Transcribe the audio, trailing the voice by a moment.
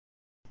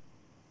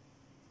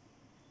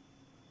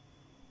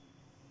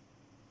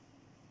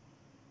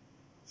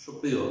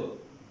সুপ্রিয়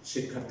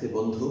শিক্ষার্থী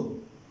বন্ধু,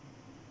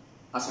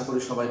 আশা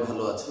করি সবাই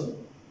ভালো আছো।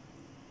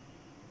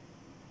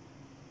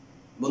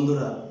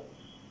 বন্ধুরা,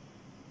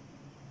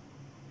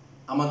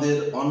 আমাদের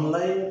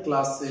অনলাইন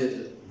ক্লাসের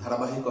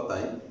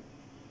ধারাবাহিকতায়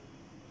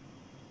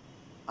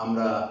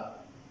আমরা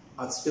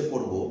আজকে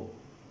পড়ব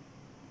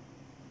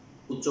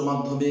উচ্চ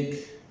মাধ্যমিক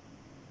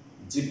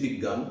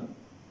জীববিজ্ঞান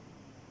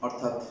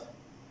অর্থাৎ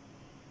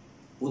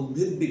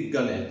উদ্ভিদ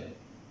বিজ্ঞানের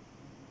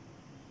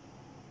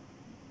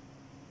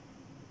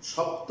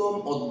সপ্তম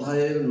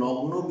অধ্যায়ের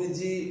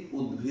নগ্নবীজি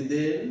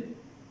উদ্ভিদের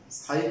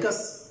সাইকাস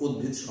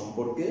উদ্ভিদ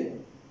সম্পর্কে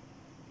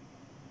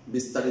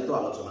বিস্তারিত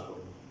আলোচনা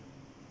করব।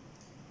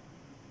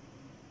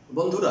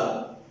 বন্ধুরা,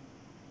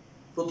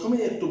 প্রথমে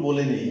একটু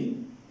বলে নিই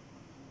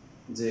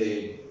যে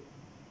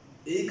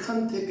এইখান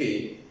থেকে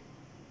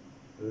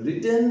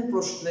রিটেন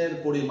প্রশ্নের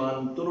পরিমাণ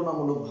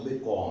তুলনামূলকভাবে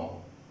কম,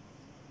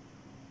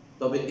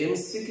 তবে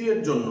এমসিকিউ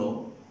এর জন্য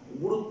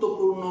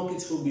গুরুত্বপূর্ণ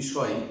কিছু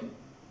বিষয়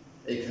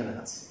এখানে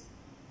আছে।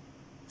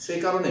 সেই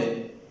কারণে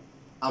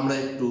আমরা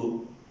একটু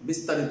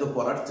বিস্তারিত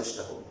পড়ার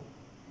চেষ্টা করব।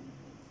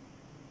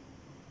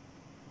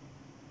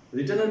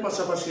 রিটেনের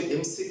পাশাপাশি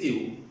এমসিকিউ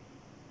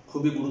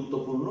খুবই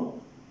গুরুত্বপূর্ণ,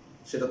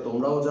 সেটা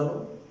তোমরাও জানো,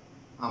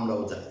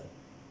 আমরাও জানি।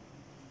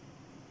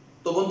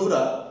 তো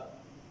বন্ধুরা,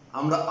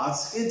 আমরা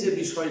আজকে যে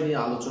বিষয়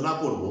নিয়ে আলোচনা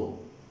করব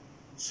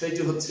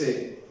সেটি হচ্ছে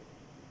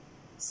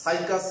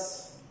সাইকাস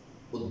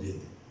উদ্ভিদ।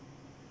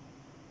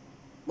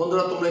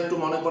 বন্ধুরা, তোমরা একটু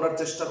মনে করার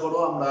চেষ্টা করো,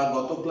 আমরা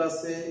গত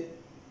ক্লাসে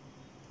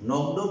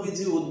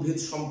নগ্নবীজি উদ্ভিদ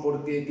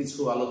সম্পর্কে কিছু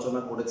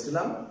আলোচনা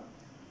করেছিলাম।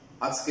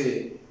 আজকে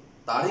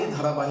তারই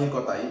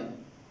ধারাবাহিকতায়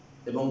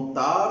এবং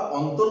তার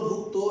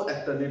অন্তর্ভুক্ত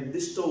একটা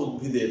নির্দিষ্ট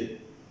উদ্ভিদের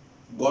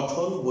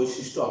গঠন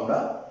বৈশিষ্ট্য আমরা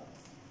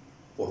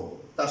পড়ব।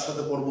 তার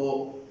সাথে পড়ব,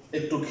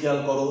 একটু খেয়াল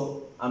করো,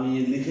 আমি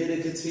লিখে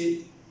রেখেছি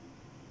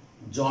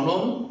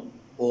জনন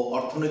ও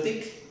অর্থনৈতিক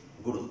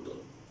গুরুত্ব।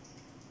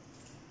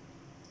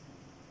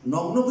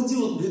 নগ্নবীজি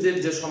উদ্ভিদের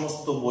যে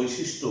সমস্ত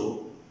বৈশিষ্ট্য,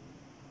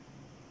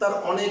 তার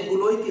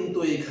অনেকগুলোই কিন্তু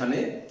এইখানে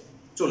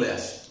চলে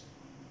আসে।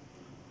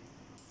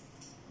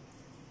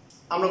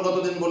 আমরা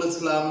গতদিন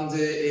বলেছিলাম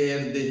যে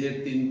এর দেহের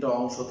তিনটা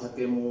অংশ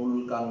থাকে, মূল,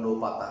 কাণ্ড,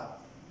 পাতা।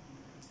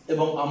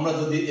 এবং আমরা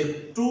যদি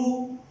একটু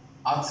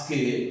আজকে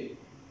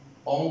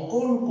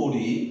অঙ্কন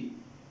করি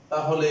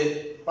তাহলে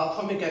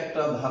প্রাথমিক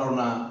একটা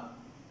ধারণা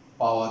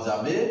পাওয়া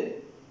যাবে।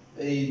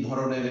 এই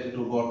ধরনের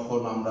একটু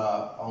গঠন আমরা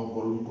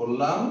অঙ্কন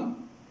করলাম।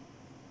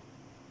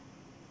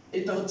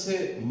 এটা হচ্ছে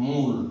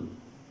মূল,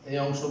 এই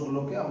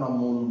অংশগুলোকে আমরা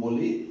মূল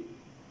বলি।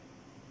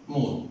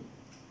 মূল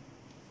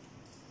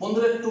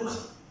বন্ধুরা, একটু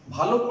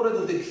ভালো করে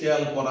যদি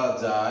খেয়াল করা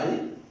যায়,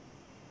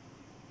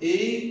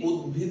 এই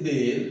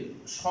উদ্ভিদের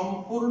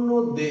সম্পূর্ণ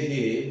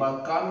দেহে বা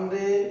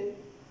কাণ্ডে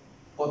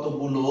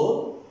কতগুলো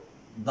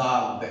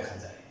দাগ দেখা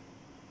যায়।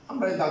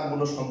 আমরা এই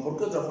দাগগুলো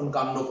সম্পর্কে যখন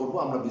কাণ্ড করব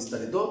আমরা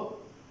বিস্তারিত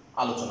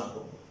আলোচনা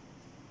করব।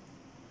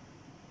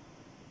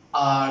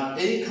 আর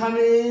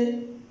এইখানে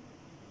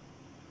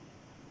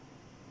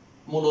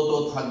মূলত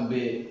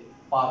থাকবে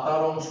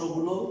পাতার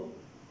অংশগুলো।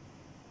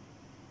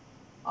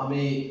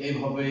 আমি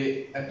এইভাবে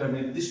একটা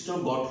নির্দিষ্ট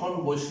গঠন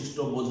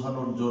বৈশিষ্ট্য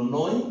বোঝানোর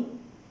জন্যই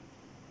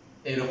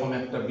এরকম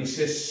একটা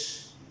বিশেষ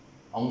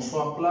অংশ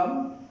আঁকলাম।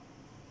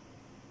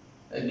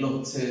 এগুলো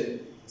হচ্ছে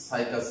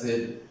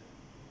সাইকাসের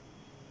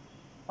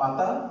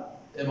পাতা,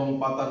 এবং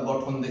পাতার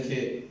গঠন দেখে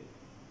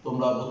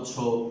তোমরা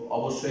বুঝছো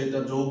অবশ্যই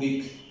এটা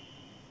যৌগিক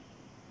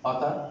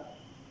পাতা।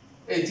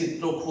 এই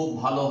চিত্র খুব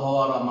ভালো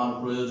হওয়ার আমার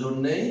প্রয়োজন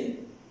নেই,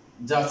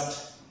 জাস্ট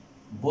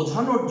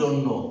বোঝানোর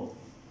জন্য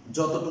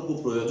যতটুকু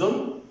প্রয়োজন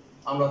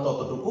আমরা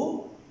ততটুকু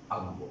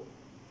আঁকব।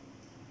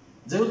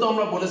 যেহেতু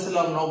আমরা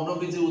বলেছিলাম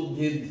নগ্নবীজি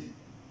উদ্ভিদ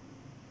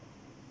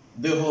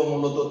দেহ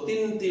মূলত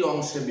তিনটি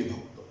অংশে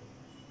বিভক্ত,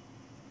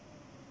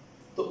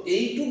 তো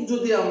এইটুক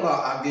যদি আমরা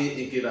আগে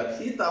এঁকে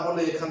রাখি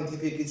তাহলে এখান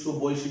থেকে কিছু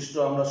বৈশিষ্ট্য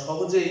আমরা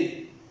সহজেই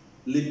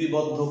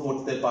লিপিবদ্ধ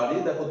করতে পারি।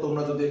 দেখো,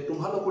 তোমরা যদি একটু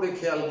ভালো করে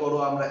খেয়াল করো,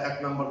 আমরা 1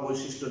 নম্বর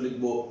বৈশিষ্ট্য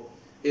লিখব,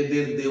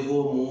 এদের দেহ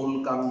মূল,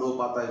 কাণ্ড,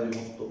 পাতায়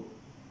বিভক্ত।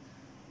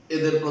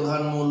 এদের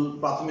প্রধান মূল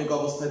প্রাথমিক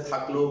অবস্থায়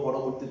থাকলেও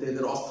পরবর্তীতে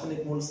এদের অস্থানিক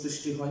মূল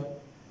সৃষ্টি হয়।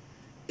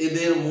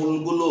 এদের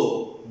মূলগুলো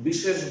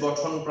বিশেষ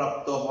গঠন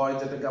প্রাপ্ত হয়,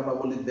 যেটাকে আমরা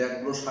বলি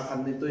দ্যাগ্র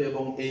শাখান্বিত,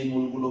 এবং এই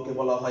মূলগুলোকে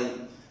বলা হয়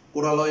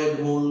কোরালয়েড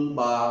মূল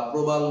বা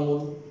প্রবাল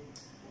মূল।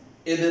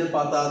 এদের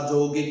পাতা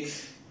যৌগিক,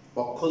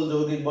 পক্ষল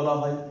যৌগিক বলা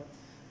হয়।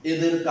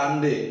 এদের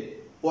কাণ্ডে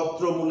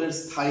পত্রমূলের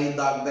স্থায়ী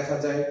দাগ দেখা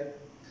যায়।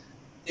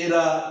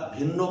 এরা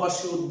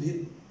ভিন্নবাসী উদ্ভিদ,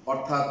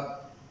 অর্থাৎ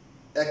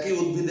একই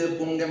উদ্ভিদে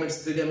পুংগ্যামেট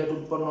স্ত্রীগ্যামেট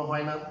উৎপন্ন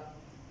হয় না,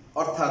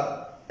 অর্থাৎ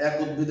এক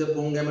উদ্ভিদে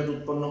পুংগ্যামেট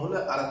উৎপন্ন হলে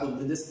আরেক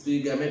উদ্ভিদে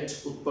স্ত্রীগ্যামেট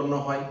উৎপন্ন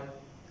হয়।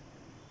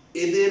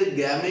 এদের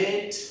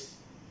গ্যামেট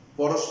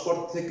পরস্পর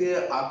থেকে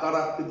আকার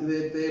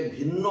আকৃতিতে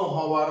ভিন্ন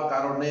হওয়ার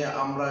কারণে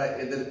আমরা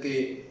এদেরকে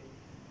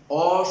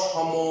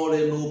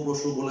অসমরেণু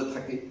পশু বলে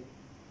থাকি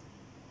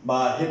বা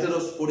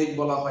হেটেরোস্পোরিক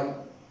বলা হয়।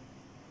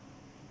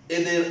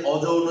 এদের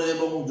অযৌন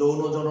এবং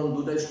যৌন জনন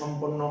দুটাই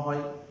সম্পন্ন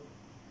হয়।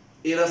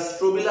 এরা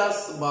স্ট্রোবিলাস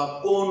বা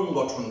কোন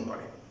গঠন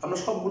করে। আমরা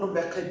সবগুলো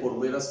ব্যাখ্যাই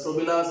করবো, এরা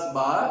স্ট্রোবিলাস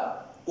বা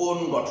কোন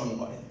গঠন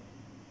করে।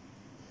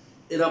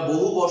 এরা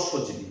বহু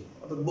বর্ষজীবী,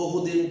 অর্থাৎ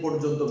বহুদিন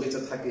পর্যন্ত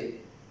বেঁচে থাকে।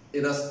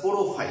 এরা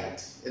স্পোরোফাইট।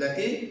 এরা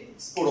কি?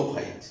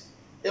 স্পোরোফাইট।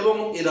 এবং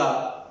এরা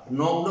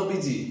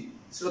নগ্নবীজী,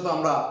 সেটা তো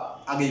আমরা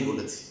আগেই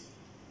বলেছি।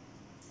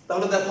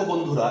 তাহলে দেখো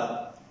বন্ধুরা,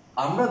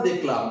 আমরা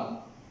দেখলাম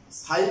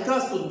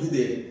সাইকাস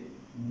উদ্ভিদের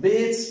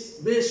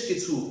বেশ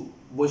কিছু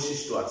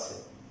বৈশিষ্ট্য আছে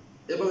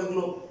এবং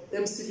এগুলো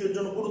এমসিকিউর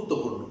জন্য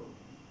গুরুত্বপূর্ণ।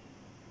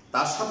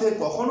 তার সাথে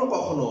কখনো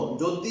কখনো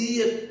যদি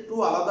একটু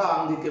আলাদা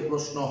আঙ্গিকে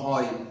প্রশ্ন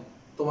হয়,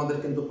 তোমাদের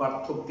কিন্তু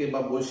পার্থক্যে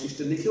বা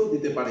বৈশিষ্ট্যে লিখেও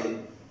দিতে পারে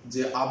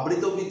যে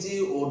আবৃতবীজী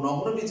ও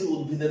নগ্নবীজী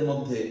উদ্ভিদের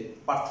মধ্যে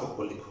পার্থক্য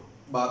লিখো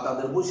বা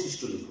তাদের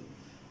বৈশিষ্ট্য লিখো।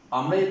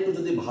 আমরা একটু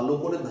যদি ভালো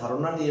করে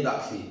ধারণা নিয়ে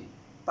রাখি,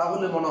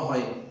 তাহলে মনে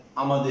হয়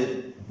আমাদের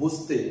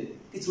বুঝতে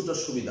কিছুটা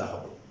সুবিধা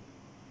হবে।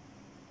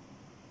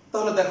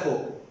 তাহলে দেখো,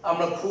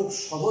 আমরা খুব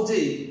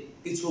সহজেই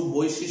কিছু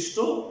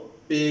বৈশিষ্ট্য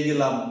পেয়ে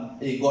গেলাম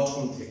এই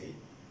গঠন থেকে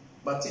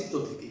বা চিত্র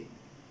থেকে।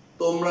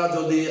 তোমরা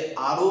যদি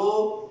আরো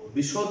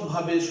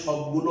বিশদভাবে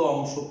সবগুলো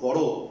অংশ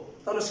পড়ো,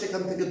 তাহলে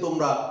সেখান থেকে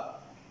তোমরা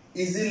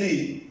ইজিলি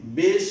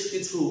বেশ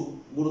কিছু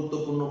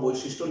গুরুত্বপূর্ণ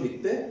বৈশিষ্ট্য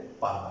লিখতে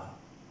পারবা।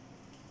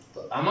 তো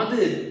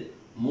আমাদের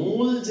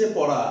মূল যে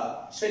পড়া,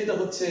 সেটা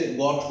হচ্ছে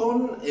গঠন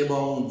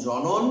এবং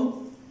জনন।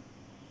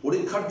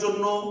 পরীক্ষার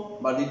জন্য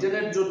বা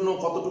রিটেনের জন্য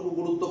কতটুকু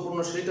গুরুত্বপূর্ণ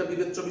সেটা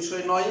বিবেচ্য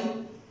বিষয় নয়।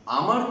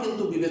 আমার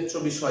কিন্তু বিবেচ্য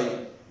বিষয়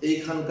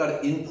এইখানকার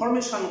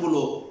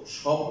ইনফরমেশনগুলো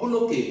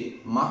সবগুলোকে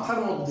মাথার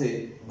মধ্যে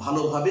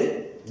ভালোভাবে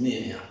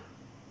নিয়ে নেওয়া।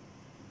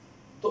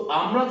 তো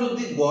আমরা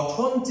যদি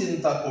গঠন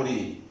চিন্তা করি,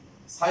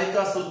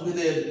 সাইকাস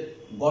উদ্ভিদের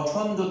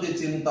গঠন যদি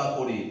চিন্তা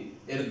করি,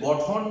 এর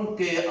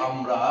গঠনকে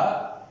আমরা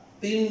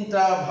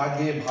তিনটা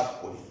ভাগে ভাগ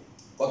করি।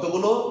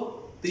 কতগুলো?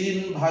 3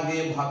 ভাগে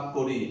ভাগ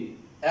করি।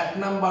 1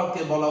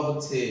 নাম্বারকে বলা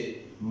হচ্ছে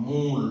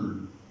মূল।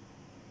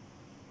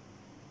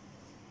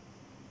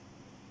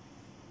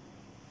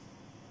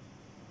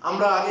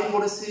 আমরা আগেই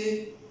পড়েছি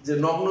যে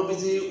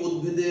নগ্নবীজী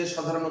উদ্ভিদে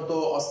সাধারণত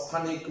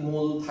অস্থানিক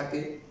মূল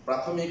থাকে।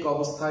 প্রাথমিক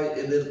অবস্থায়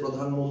এদের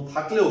প্রধান মূল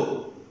থাকলেও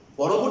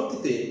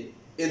পরবর্তীতে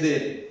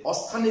এদের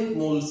অস্থানিক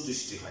মূল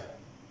সৃষ্টি হয়।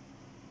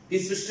 কি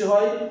সৃষ্টি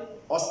হয়?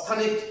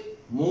 অস্থানিক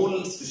মূল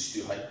সৃষ্টি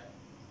হয়।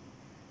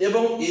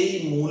 এবং এই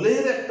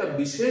মূলের একটা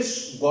বিশেষ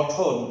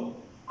গঠন,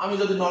 আমি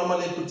যদি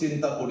নর্মালি একটু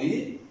চিন্তা করি,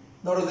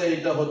 ধরো যে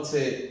এটা হচ্ছে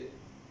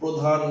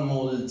প্রধান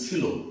মূল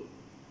ছিল,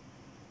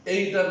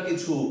 এইটার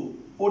কিছু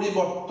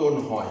পরিবর্তন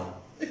হয়।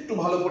 একটু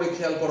ভালো করে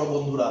খেয়াল করো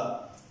বন্ধুরা,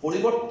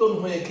 পরিবর্তন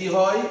হয়ে কি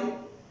হয়?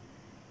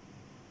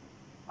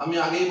 আমি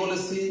আগেই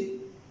বলেছি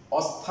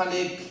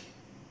অস্থানিক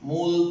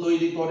মূল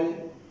তৈরি করে।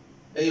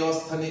 এই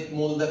অস্থানিক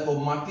মূল দেখো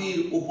মাটির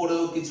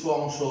উপরেও কিছু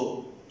অংশ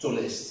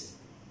চলে এসেছে।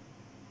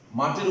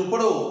 মাটির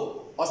উপরেও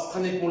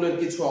অস্থানিক মূলের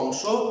কিছু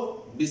অংশ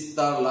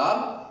বিস্তার লাভ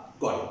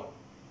করে।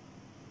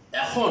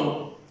 এখন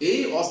এই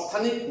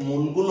অস্থানিক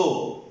মূলগুলো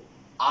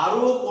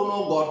আরো কোনো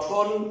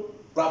গঠন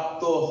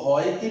প্রাপ্ত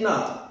হয় কিনা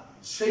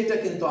সেইটা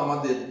কিন্তু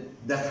আমাদের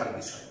দেখার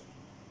বিষয়।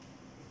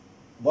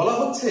 বলা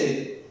হচ্ছে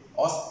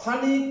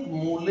অস্থানিক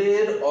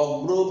মূলের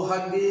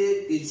অগ্রভাগে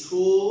কিছু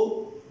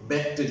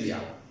ব্যাকটেরিয়া,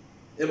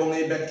 এবং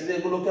এই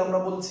ব্যাকটেরিয়াগুলোকে আমরা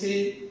বলছি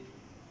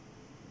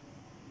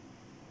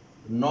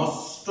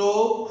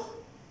নস্টক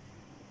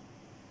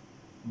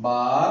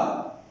বা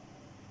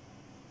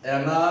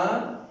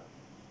অ্যানাবিনা।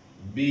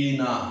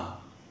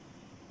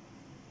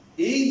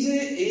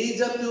 এই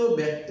জাতীয়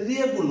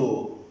ব্যাকটেরিয়াগুলো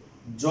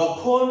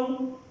যখন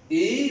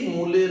এই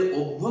মূলের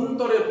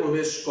অভ্যন্তরে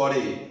প্রবেশ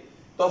করে,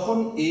 তখন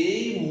এই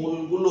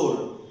মূলগুলোর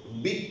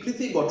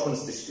বিকৃতি গঠন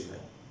সৃষ্টি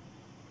হয়,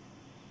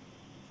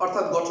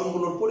 অর্থাৎ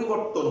গঠনগুলোর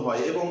পরিবর্তন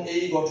হয় এবং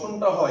এই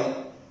গঠনটা হয়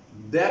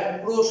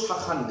দ্ব্যাঘ্র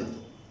শাখান্বিত।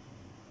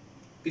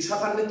 কি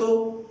শাখান্বিত?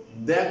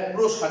 দ্ব্যাঘ্র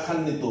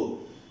শাখান্বিত।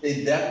 এই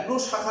দ্ব্যাঘ্র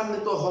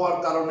শাখান্বিত হওয়ার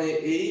কারণে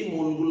এই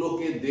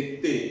মূলগুলোকে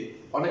দেখতে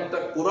অনেকটা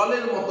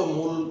কোরালের মতো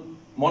মূল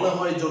মনে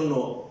হয় জন্য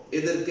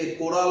এদেরকে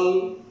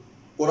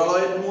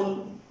কোরালয়েড মূল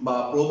বা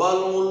প্রবাল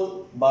মূল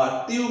বা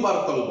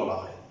টিউবারকল বলা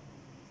হয়।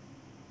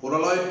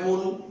 কোরালয়েড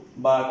মূল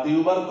বা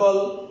টিউবারকল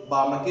বা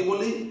আমরা কি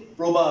বলি?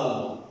 প্রবাল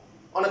মূল।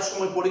 অনেক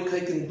সময়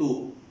পরীক্ষায় কিন্তু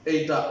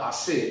এইটা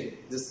আসে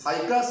যে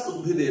সাইকাস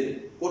উদ্ভিদের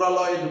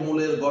কোরালয়েড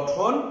মূলের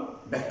গঠন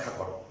ব্যাখ্যা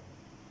করো।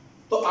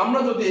 তো আমরা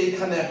যদি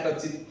এইখানে একটা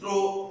চিত্র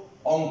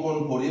অঙ্কন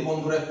করি,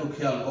 বন্ধুরা একটু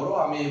খেয়াল করো,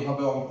 আমি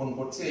এইভাবে অঙ্কন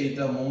করছি।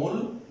 এইটা মূল,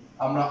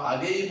 আমরা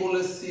আগেই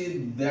বলেছি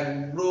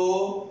দ্ব্যাঘ্র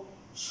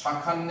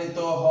শাখান্বিত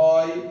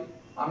হয়।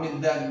 আমি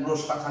দ্ব্যাঘ্র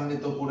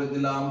শাখান্বিত করে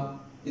দিলাম।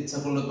 ইচ্ছা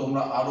করলে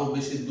তোমরা আরো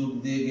বেশি দূর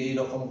দিয়ে এই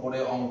রকম করে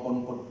অঙ্কন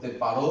করতে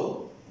পারো।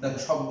 দেখো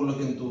সবগুলো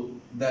কিন্তু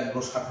দ্ব্যাঘ্র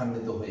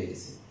শাখান্বিত হয়ে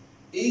গেছে।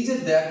 এই যে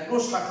দ্ব্যাঘ্র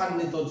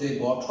শাখান্বিত যে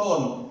গঠন,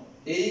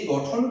 এই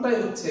গঠনটাই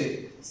হচ্ছে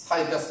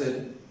সাইকাসের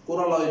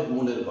কোরালয়েড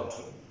মূলের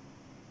গঠন।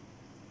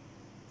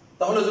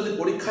 তাহলে যদি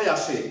পরীক্ষায়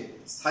আসে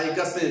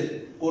সাইকাসের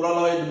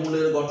কোরালয়েড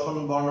মূলের গঠন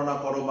বর্ণনা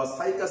করো বা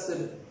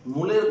সাইকাসের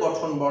মূলের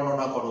গঠন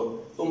বর্ণনা করো,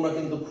 তোমরা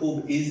কিন্তু খুব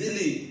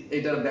ইজিলি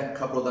এটার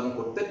ব্যাখ্যা প্রদান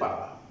করতে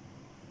পারবা।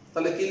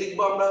 তাহলে কি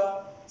লিখবো আমরা?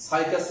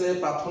 সাইকাসে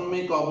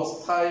প্রাথমিক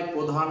অবস্থায়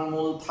প্রধান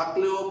মূল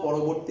থাকলেও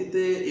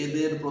পরবর্তীতে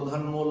এদের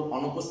প্রধান মূল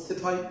অনুপস্থিত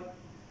হয়,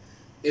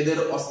 এদের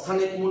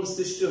অস্থানিক মূল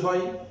সৃষ্টি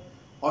হয়।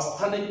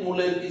 অস্থানিক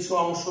মূলের কিছু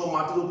অংশ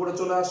মাটির উপরে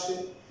চলে আসে।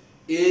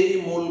 এই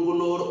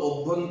মূলগুলোর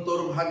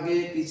অভ্যন্তরভাগে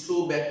কিছু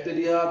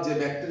ব্যাকটেরিয়া, যে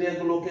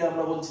ব্যাকটেরিয়াগুলোকে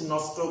আমরা বলছি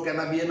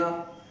নস্ট্রোক্যানাবিয়েনা,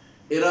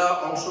 এরা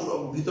অংশ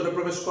ভিতরে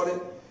প্রবেশ করে,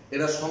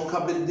 এরা সংখ্যা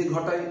বৃদ্ধি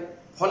ঘটায়।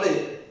 ফলে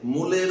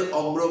মূলের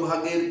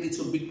অগ্রভাগের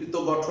কিছু বিকৃত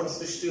গঠন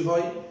সৃষ্টি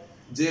হয়,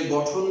 যে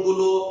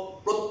গঠনগুলো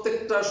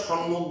প্রত্যেকটা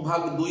সম্মুখ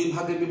ভাগ দুই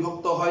ভাগে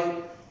বিভক্ত হয়।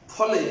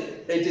 ফলে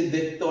এটি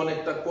দেখতে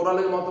অনেকটা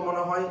কোরালের মতো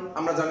মনে হয়।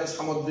 আমরা জানি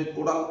সামুদ্রিক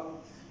কোরাল,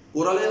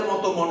 কোরালের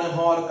মতো মনে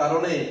হওয়ার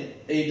কারণে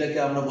এইটাকে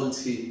আমরা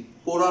বলছি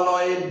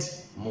কোরালয়েড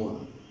মূল।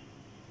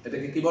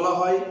 এটাকে কি বলা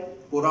হয়?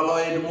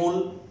 কোরালয়েড মূল,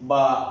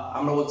 বা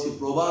আমরা বলছি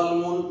প্রবাল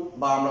মূল,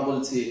 বা আমরা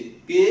বলছি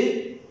কে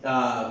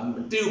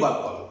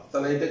টিউবারকল।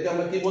 তাহলে এটাকে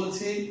আমরা কি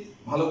বলছি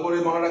ভালো করে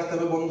মনে রাখতে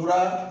হবে বন্ধুরা।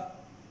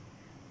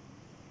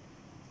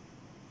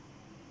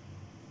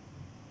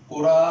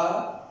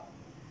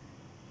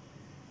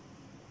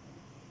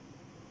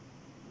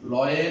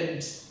 কোরালয়েড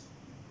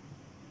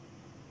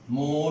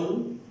মূল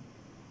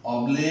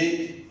অবলিক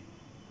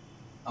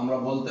আমরা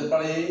বলতে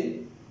পারি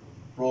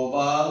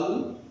প্রবাল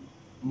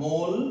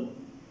মূল,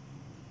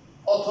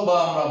 অথবা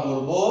আমরা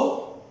বলবো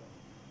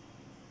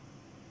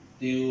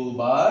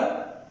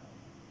টিউবারকল।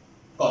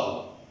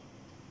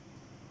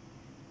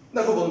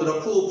 দেখো বন্ধুরা,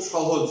 খুব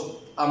সহজ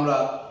আমরা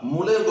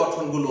মূলের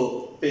গঠনগুলো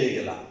পেয়ে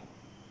গেলাম।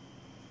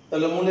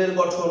 তাহলে মূলের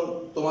গঠন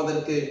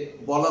তোমাদেরকে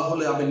বলা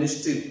হলে আমি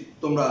নিশ্চিত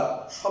তোমরা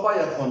সবাই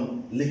এখন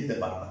লিখতে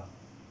পারবে।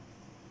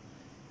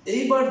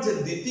 এইবার যে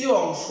দ্বিতীয়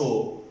অংশ,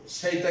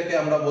 সেইটাকে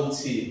আমরা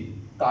বলছি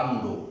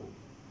কাণ্ড।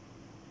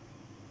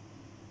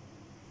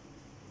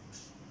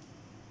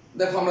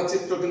 দেখো আমরা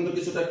চিত্র কিন্তু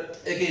কিছুটা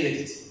এঁকেই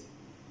রেখেছি।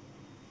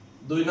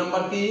 2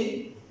 নাম্বার কি?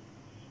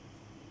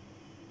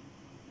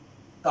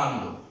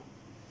 কাণ্ড।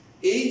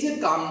 এই যে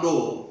কাণ্ড,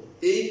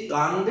 এই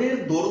কাণ্ডের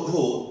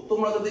দৈর্ঘ্য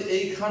তোমরা যদি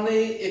এইখানে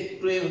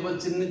একটু এভাবে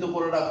চিহ্নিত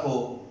করে রাখো,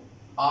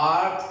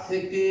 8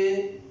 থেকে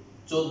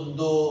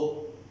 14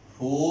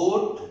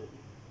 ফুট।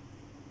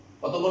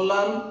 কত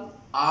বললাম?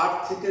 8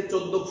 থেকে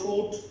 14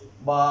 ফুট,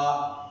 বা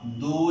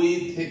 2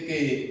 থেকে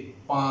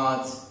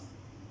 5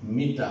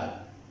 মিটার।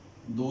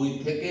 2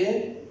 থেকে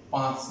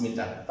 5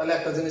 মিটার। তাহলে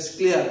একটা জিনিস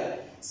ক্লিয়ার,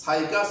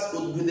 সাইকাস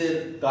উদ্ভিদের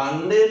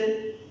কাণ্ডের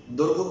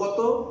দৈর্ঘ্য কত?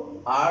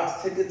 8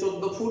 থেকে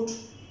 14 ফুট,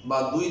 বা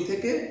 2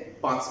 থেকে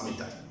 5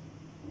 মিটার।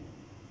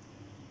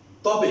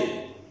 তবে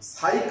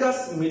সাইকাস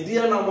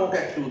মিডিয়া নামক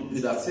একটি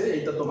উদ্ভিদ আছে,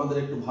 এটা তোমাদের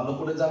একটু ভালো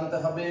করে জানতে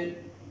হবে।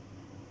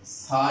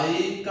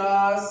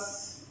 সাইকাস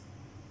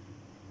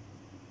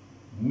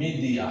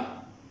মিডিয়া,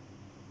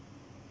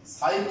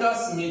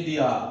 সাইকাস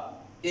মিডিয়া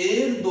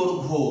এর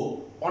দৈর্ঘ্য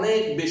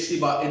অনেক বেশি,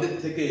 বা এদের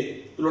থেকে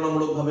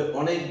তুলনামূলকভাবে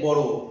অনেক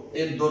বড়।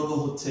 এর দৈর্ঘ্য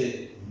হচ্ছে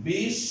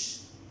 20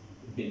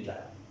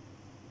 মিটার।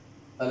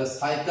 তাহলে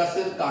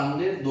সাইকাসের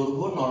কাণ্ডের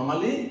দৈর্ঘ্য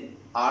নরমালি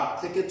 8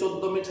 থেকে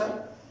 14 মিটার,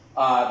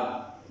 আর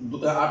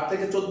 8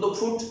 থেকে 14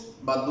 ফুট,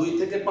 বা 2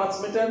 থেকে 5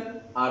 মিটার।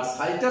 আর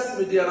সাইকাস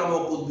মিডিয়া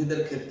নামক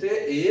উদ্ভিদের ক্ষেত্রে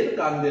এর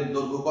কাণ্ডের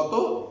দৈর্ঘ্য কত?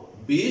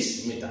 20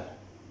 মিটার।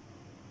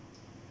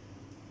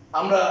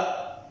 আমরা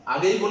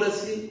আগেই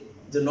বলেছি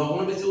যে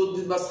নগ্নবীজী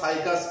উদ্ভিদ বা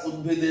সাইকাস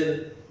উদ্ভিদের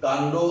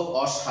কাণ্ড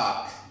অশাখ,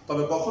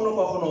 তবে কখনো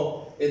কখনো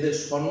এদের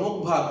সম্মুখ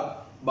ভাগ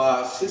বা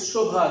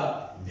শীর্ষভাগ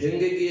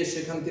ভেঙে গিয়ে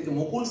সেখান থেকে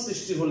মুকুল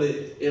সৃষ্টি হলে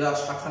এরা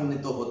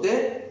শাখান্বিত হতে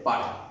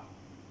পারে।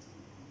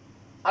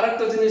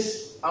 আরেকটা জিনিস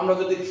আমরা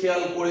যদি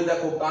খেয়াল করে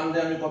দেখো, কাণ্ডে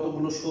আমি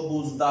কতগুলো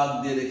সবুজ দাগ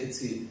দিয়ে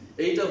রেখেছি।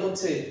 এইটা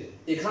হচ্ছে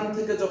এখান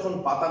থেকে যখন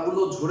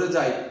পাতাগুলো ঝরে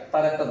যায়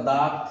তার একটা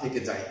দাগ থেকে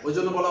যায়, ওই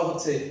জন্য বলা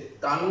হচ্ছে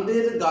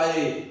কাণ্ডের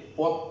গায়ে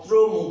পত্র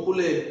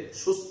মুকুলের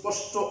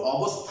সুস্পষ্ট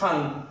অবস্থান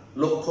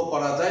লক্ষ্য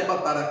করা যায়, বা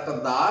তার একটা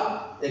দাগ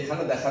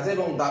এখানে দেখা যায়,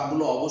 এবং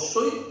দাগগুলো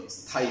অবশ্যই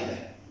স্থায়ী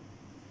দেয়।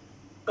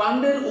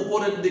 কাণ্ডের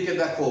উপরের দিকে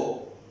দেখো,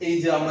 এই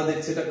যে আমরা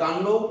দেখছি এটা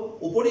কাণ্ড,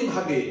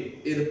 উপরিভাগে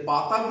এর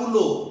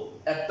পাতাগুলো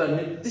একটা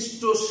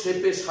নির্দিষ্ট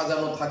শেপে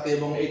সাজানো থাকে,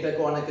 এবং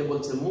এইটাকে অনেকে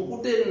বলছে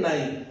মুকুটের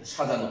ন্যায়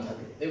সাজানো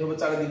থাকে। এইভাবে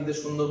চারিদিক দিয়ে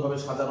সুন্দরভাবে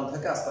সাজানো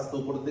থাকে, আস্তে আস্তে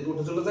উপরের দিকে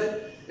উঠে চলে যায়।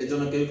 এই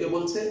জন্য কেউ কেউ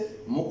বলছে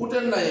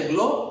মুকুটের ন্যায়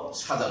এগুলো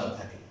সাজানো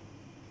থাকে।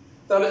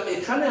 তাহলে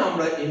এখানে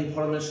আমরা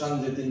ইনফরমেশন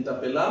যে 3টা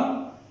পেলাম,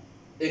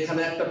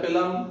 এখানে একটা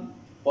পেলাম,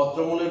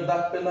 পত্রমূলের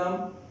দাগ পেলাম,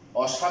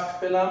 অশাখ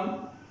পেলাম,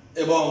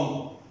 এবং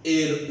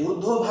এর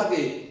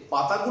ঊর্ধ্বভাগে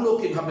পাতাগুলো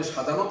কিভাবে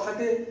সাজানো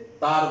থাকে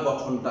তার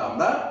গঠনটা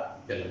আমরা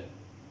পেলাম।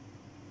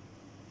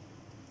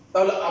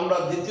 তাহলে আমরা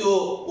দ্বিতীয়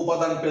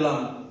উপাদান পেলাম।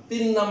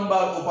 3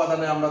 নাম্বার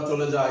উপাদানে আমরা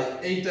চলে যাই।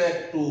 এইটা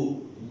একটু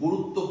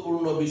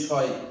গুরুত্বপূর্ণ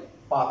বিষয়,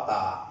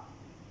 পাতা।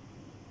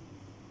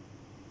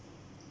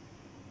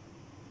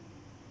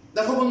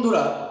 দেখো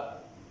বন্ধুরা,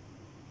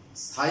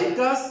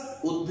 সাইকাস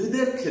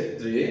উদ্ভিদের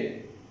ক্ষেত্রে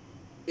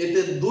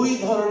এতে 2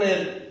 ধরনের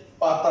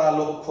পাতা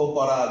লক্ষ্য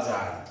করা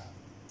যায়।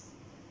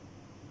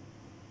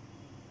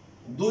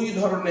 2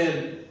 ধরনের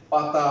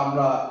পাতা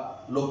আমরা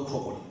লক্ষ্য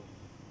করি,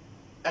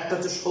 একটা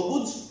হচ্ছে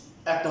সবুজ,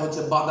 একটা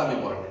হচ্ছে বাদামি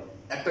বর্ণের।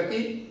 একটা কি?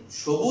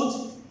 সবুজ,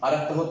 আর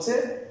একটা হচ্ছে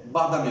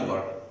বাদামি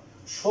বর্ণের।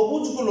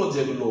 সবুজগুলো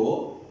যেগুলো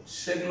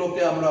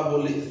সেগুলোকে আমরা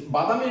বলি,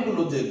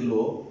 বাদামিগুলো যেগুলো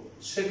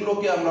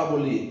সেগুলোকে আমরা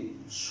বলি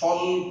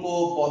স্বল্প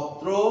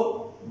পত্র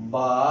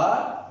বা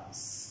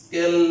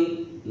স্কেল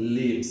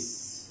লিভস।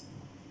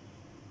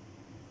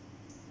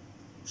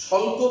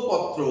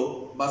 স্বল্পপত্র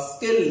বা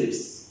স্কেল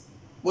লিভস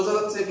বোঝা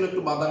যাচ্ছে এগুলো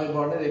একটু বাদামি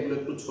বর্ণের, এগুলো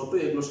একটু ছোট,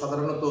 এগুলো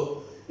সাধারণত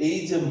এই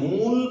যে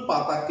মূল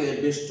পাতাকে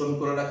বেষ্টন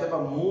করে রাখে বা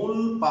মূল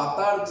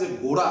পাতার যে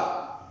গোড়া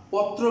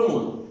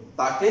পত্রমূল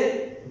তাকে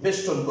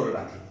বেষ্টন করে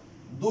রাখে।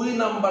 2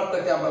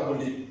 নাম্বারটাকে আমরা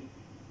বলি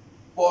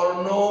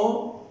পর্ণপত্র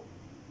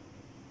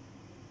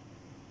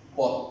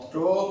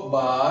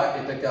বা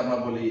এটাকে আমরা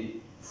বলি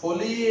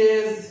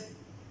ফোলিয়েজ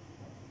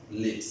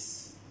লিভস।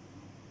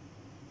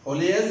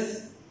 Foliage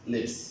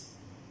leaves.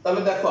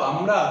 তাহলে দেখো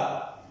আমরা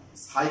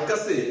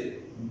সাইকাসে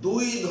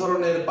 2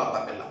 ধরনের পাতা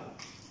পেলাম।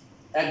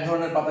 এক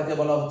ধরনের পাতাকে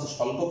বলা হচ্ছে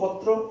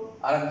স্বল্পপত্র,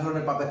 আর এক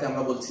ধরনের পাতাকে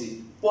আমরা বলছি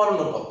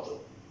পর্ণপত্র।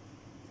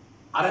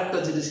 আরেকটা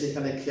জিনিস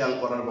এখানে খেয়াল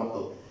করার মতো,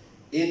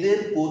 এদের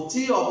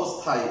কচি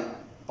অবস্থায়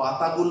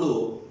পাতাগুলো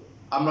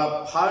আমরা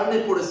ফার্নে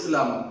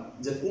পড়েছিলাম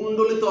যে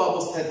কুণ্ডলিত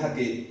অবস্থায়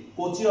থাকে,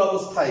 কচি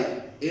অবস্থায়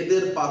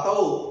এদের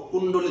পাতাও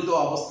কুণ্ডলিত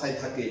অবস্থায়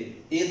থাকে।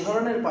 এই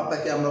ধরনের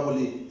পাতাকে আমরা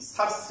বলি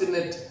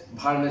সার্সিনেট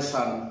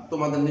ভার্নেশন।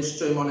 তোমাদের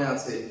নিশ্চয় মনে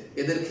আছে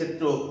এদের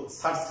ক্ষেত্রেও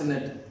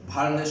সার্সিনেট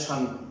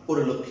ভার্নেশন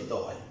পরিলক্ষিত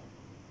হয়।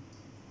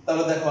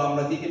 তাহলে দেখো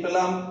আমরা কি কি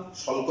পেলাম,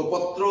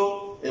 স্বল্পপত্র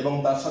এবং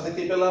তার সাথে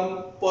কি পেলাম,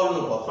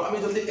 পর্ণপত্র। আমি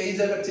যদি এই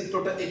জায়গার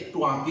চিত্রটা একটু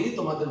আঁকি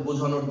তোমাদের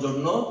বোঝানোর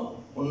জন্য,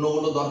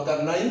 অন্যগুলো দরকার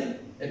নাই,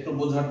 একটু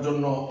বোঝার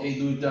জন্য এই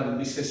দুইটার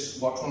বিশেষ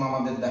গঠন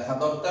আমাদের দেখা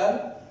দরকার।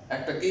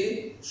 একটা কি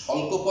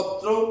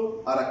স্বল্পপত্র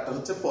আর একটা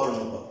হচ্ছে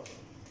পর্ণপত্র।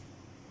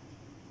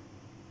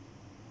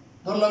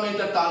 ধরলাম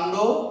এটা কাণ্ড,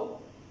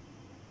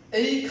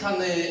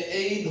 এইখানে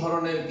এই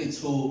ধরনের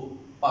কিছু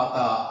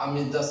পাতা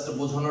আমি জাস্ট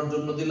বোঝানোর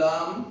জন্য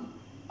দিলাম।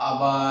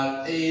 আবার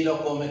এই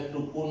রকম একটু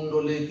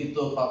কুণ্ডলীকৃত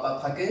পাতা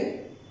থাকে,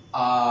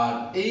 আর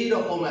এই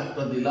রকম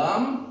একটা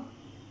দিলাম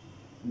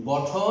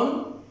গঠন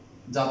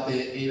যাতে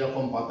এই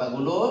রকম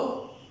পাতাগুলো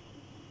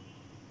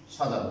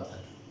সাজানো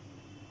থাকে।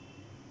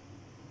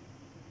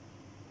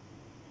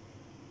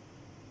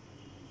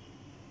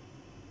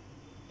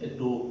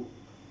 একটু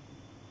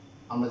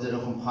আমরা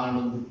যেরকম ফার্ন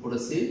উদ্ভিদ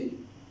পড়েছি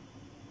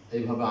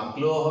এইভাবে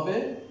আঁকলেও হবে।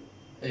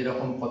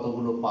 এইরকম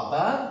কতগুলো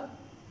পাতা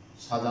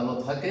সাজানো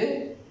থাকে।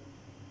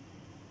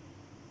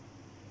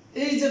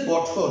 এই যে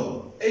গঠন,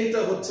 এইটা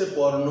হচ্ছে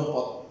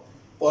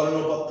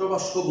পর্ণপত্র বা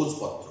সবুজ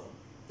পত্র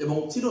এবং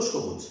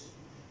চিরসবুজ,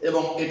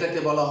 এবং এটাকে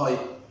বলা হয়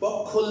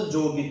পক্ষল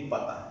যৌগিক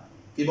পাতা।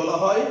 কি বলা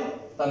হয়?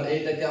 তাহলে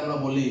এইটাকে আমরা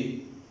বলি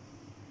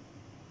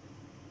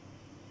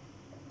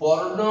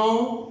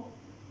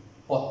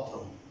পর্ণপত্র।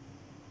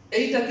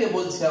 এইটাকে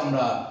বলছি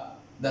আমরা,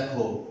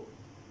 দেখো,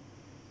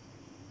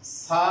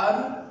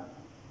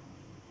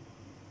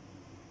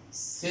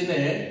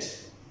 সারসিনেট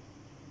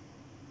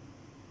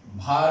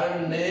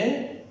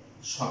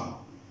ভার্নেশন।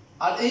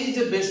 আর এই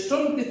যে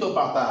বেষ্টনকৃত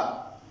পাতা,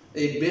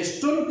 এই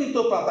বেষ্টনকৃত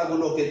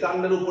পাতাগুলোকে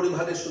কাণ্ডের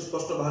উপরিভাগে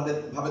সুস্পষ্ট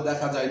ভাবে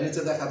দেখা যায়,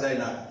 নিচে দেখা যায়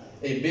না।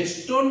 এই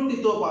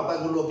বেষ্টনকৃত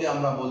পাতাগুলোকে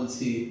আমরা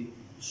বলছি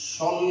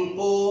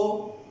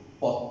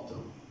স্বল্পপত্র।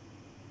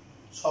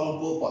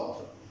 স্বল্পপত্র।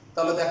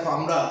 তাহলে দেখো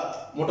আমরা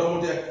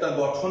মোটামুটি একটা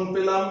গঠন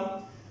পেলাম।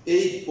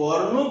 এই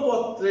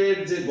পর্ণপত্রের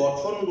যে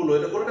গঠনগুলো,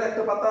 এটা কোনটা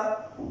একটা পাতা,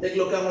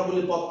 এগুলোকে আমরা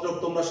বলি পত্রক।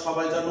 তোমরা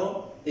সবাই জানো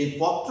এই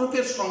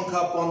পত্রকের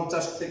সংখ্যা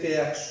 50 থেকে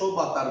 100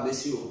 বা তার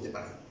বেশিও হতে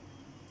পারে।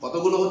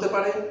 কতগুলো হতে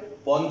পারে?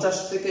 50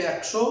 থেকে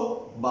 100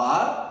 বা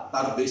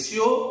তার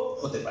বেশিও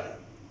হতে পারে।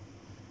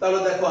 তাহলে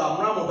দেখো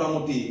আমরা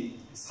মোটামুটি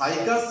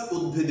সাইকাস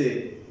উদ্ভিদের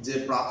যে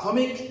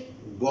প্রাথমিক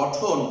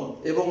গঠন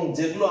এবং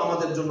যেগুলো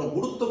আমাদের জন্য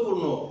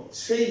গুরুত্বপূর্ণ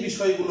সেই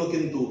বিষয়গুলো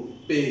কিন্তু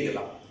পেয়ে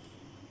গেলাম।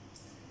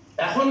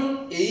 এখন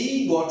এই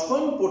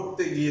গঠন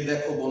পড়তে গিয়ে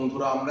দেখো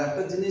বন্ধুরা, আমরা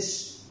একটা জিনিস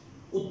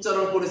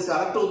উচ্চারণ করেছি,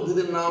 আরেকটা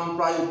উদ্ভিদের নাম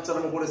প্রায়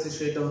উচ্চারণ করেছি,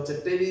 সেটা হচ্ছে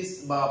টেরিস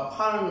বা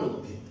ফার্ন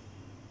উদ্ভিদ।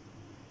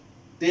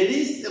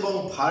 টেরিস এবং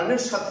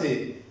ফার্নের সাথে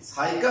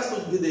সাইকাস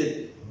উদ্ভিদের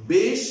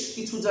বেশ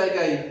কিছু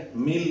জায়গায়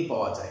মিল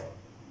পাওয়া যায়।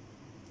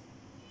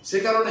 সে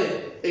কারণে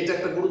এটা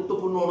একটা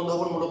গুরুত্বপূর্ণ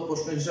অনুধাবনমূলক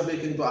প্রশ্ন হিসাবে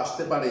কিন্তু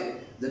আসতে পারে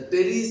যে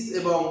টেরিস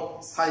এবং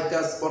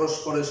সাইকাস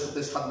পরস্পরের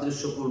সাথে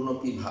সাদৃশ্যপূর্ণ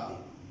কিভাবে।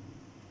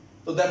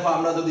 তো দেখো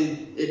আমরা যদি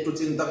একটু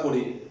চিন্তা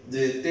করি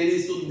যে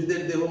টেরিস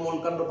উদ্ভিদের দেহ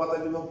মূলকাণ্ড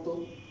পাতায় বিভক্ত,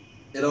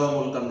 এরাও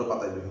মূলকাণ্ড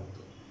পাতায় বিভক্ত।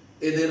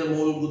 এদের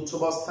মূল গুচ্ছ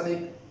বা স্থানিক,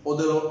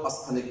 ওদেরও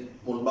আস্থানিক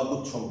মূল বা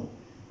গুচ্ছমূল।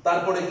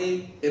 তারপরে কি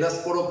এরা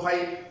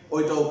স্পোরোফাইট,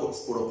 ওইটাও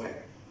স্পোরোফাইট।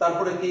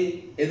 তারপরে কি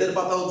এদের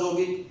পাতাও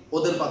যৌগিক,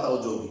 ওদের পাতাও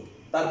যৌগিক।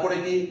 তারপরে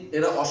কি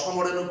এরা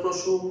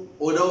অসমরেণুপ্রসূ,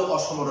 ওরাও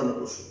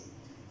অসমরেণুপ্রসূ।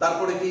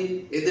 তারপরে কি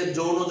এদের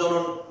যৌন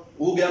জনন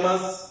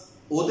উগ্যামাস,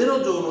 ওদেরও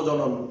যৌন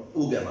জনন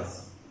উগ্যামাস।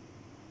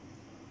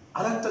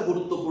 আর একটা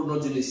গুরুত্বপূর্ণ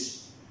জিনিস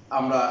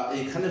আমরা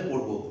এইখানে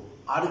পড়ব,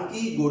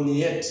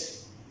 আর্কিগোনিয়েট।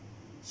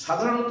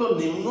 সাধারণত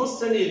নিম্ন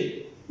শ্রেণীর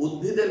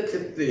উদ্ভিদের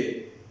ক্ষেত্রে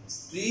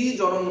স্ত্রী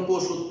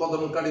জননকোষ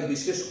উৎপাদনকারী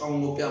বিশেষ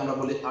অঙ্গকে আমরা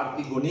বলি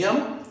আর্কিগোনিয়াম,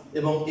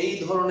 এবং এই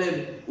ধরনের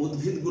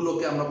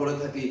উদ্ভিদগুলোকে আমরা বলে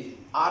থাকি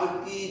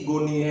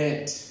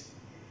আর্কিগোনিয়েট।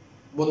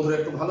 বন্ধুরা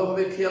একটু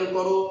ভালোভাবে খেয়াল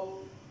করো,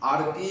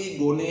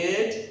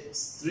 আর্কিগোনিয়েট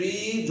স্ত্রী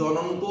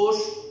জননকোষ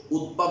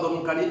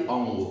উৎপাদনকারী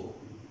অঙ্গ।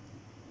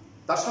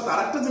 তার সাথে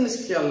আরেকটা জিনিস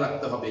খেয়াল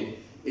রাখতে হবে,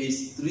 এই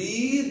স্ত্রী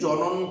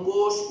জনন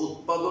কোষ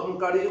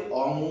উৎপাদনকারী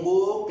অঙ্গ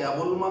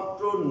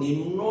কেবলমাত্র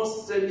নিম্ন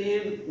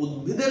শ্রেণীর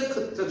উদ্ভিদের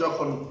ক্ষেত্রে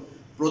যখন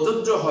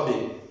প্রযোজ্য হবে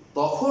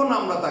তখন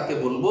আমরা তাকে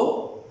বলবো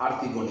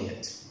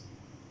আর্কিগোনিয়েট।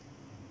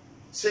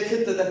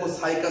 সেক্ষেত্রে দেখো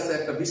সাইকাসে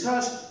একটা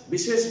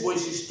বিশেষ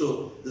বৈশিষ্ট্য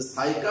যে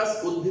সাইকাস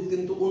উদ্ভিদ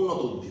কিন্তু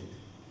উন্নত উদ্ভিদ।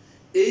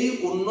 এই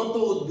উন্নত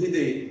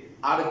উদ্ভিদে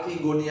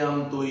আর্কিগোনিয়াম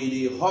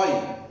তৈরি হয়,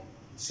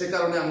 সে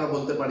কারণে আমরা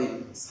বলতে পারি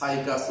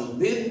সাইকাস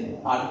উদ্ভিদ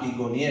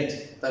আর্কিগোনিয়েট।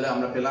 তাহলে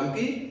আমরা পেলাম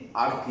কি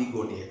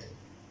আর্কিগোনিয়েট।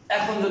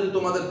 এখন যদি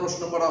তোমাদের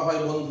প্রশ্ন করা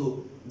হয় বন্ধু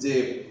যে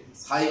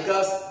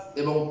সাইকাস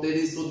এবং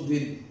টেরিস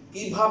উদ্ভিদ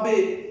কিভাবে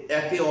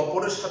একে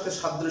অপরের সাথে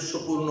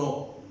সাদৃশ্যপূর্ণ,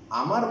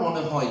 আমার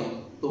মনে হয়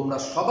তোমরা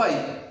সবাই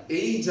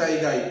এই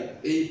জায়গায়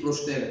এই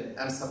প্রশ্নের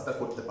অ্যান্সারটা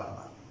করতে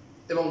পারবা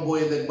এবং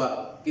বইয়ে দেখবা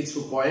কিছু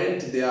পয়েন্ট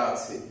দেয়া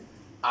আছে।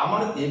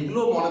 আমার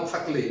এগুলো মনে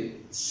থাকলে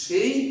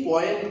সেই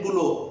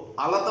পয়েন্টগুলো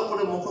আলাদা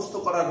করে মুখস্থ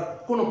করার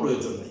কোনো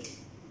প্রয়োজন নেই,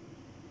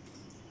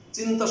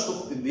 চিন্তা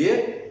শক্তি দিয়ে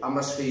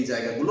আমরা সেই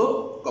জায়গাগুলো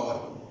কভার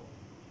করব,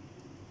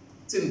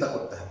 চিন্তা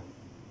করতে হবে।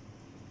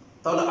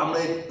 তাহলে আমরা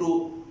একটু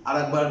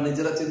আরেকবার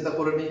নিজেরা চিন্তা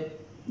করে নিই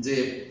যে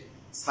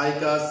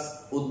সাইকাস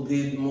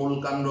উদ্ভিদ মূল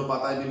কাণ্ড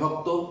পাতায়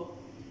বিভক্ত,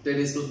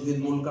 টেরিস উদ্ভিদ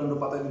মূল কাণ্ড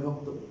পাতায়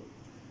বিভক্ত।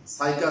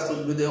 সাইকাস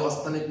উদ্ভিদে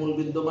অস্থানিক মূল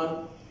বিদ্যমান,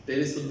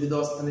 টেরিস উদ্ভিদে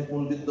অস্থানিক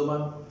মূল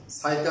বিদ্যমান।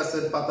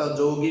 সাইকাসের পাতা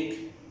যৌগিক,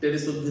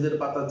 টেরিস উদ্ভিদের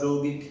পাতা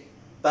যৌগিক।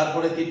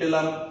 তারপরে কি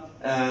পেলাম,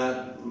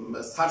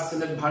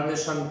 সারসিনেট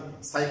ভার্নেশন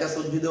সাইকাস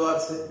উদ্ভিদেও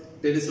আছে,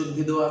 টেরিস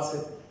উদ্ভিদেও আছে।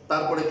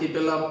 তারপরে কি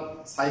পেলাম,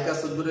 সাইকাস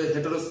উদ্ভিদে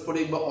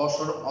হেটেরোস্পোরিক বা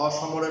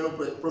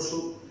অসমরেণুপ্রসূ,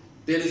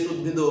 টেরিস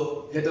উদ্ভিদও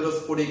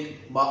হেটেরোস্পোরিক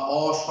বা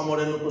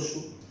অসমরেণুপ্রসূ।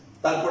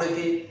 তারপরে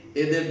কি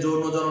এদের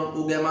যৌন জনন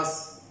উগ্যামাস,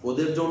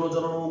 ওদের যৌন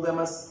জনন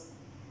উগ্যামাস।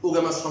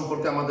 উগ্যামাস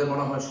সম্পর্কে আমাদের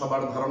মনে হয়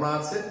সবার ধারণা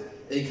আছে,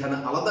 এইখানে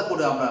আলাদা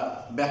করে আমরা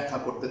ব্যাখ্যা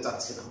করতে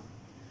চাচ্ছি না।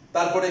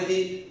 তারপরে কি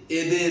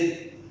এদের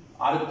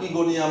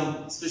আর্কিগোনিয়াম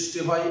সৃষ্টি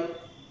হয়,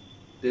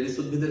 টেরিস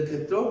উদ্ভিদের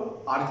ক্ষেত্রেও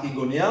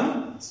আর্কিগোনিয়াম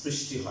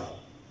সৃষ্টি হয়।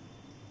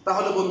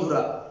 তাহলে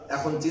বন্ধুরা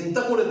এখন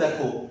চিন্তা করে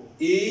দেখো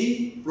এই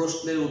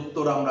প্রশ্নের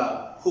উত্তর আমরা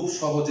খুব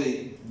সহজেই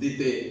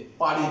দিতে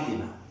পারি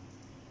কিনা।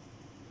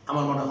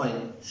 আমার মনে হয়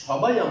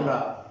সবাই আমরা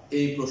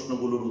এই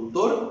প্রশ্নগুলোর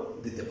উত্তর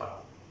দিতে পারব।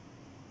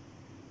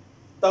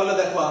 তাহলে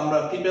দেখো আমরা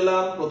কি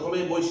পেলাম,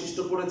 প্রথমেই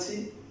বৈশিষ্ট্য পড়েছি,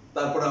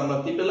 তারপরে আমরা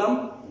কি পেলাম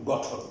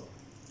গঠন।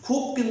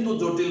 খুব কিন্তু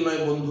জটিল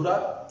নয় বন্ধুরা,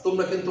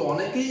 তোমরা কিন্তু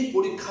অনেকেই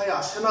পরীক্ষায়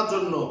আসে না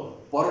জন্য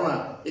পড়ো না,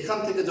 এখান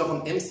থেকে যখন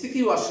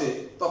এমসিকিউ আসে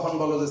তখন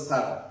বলো যে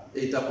স্যার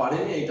এইটা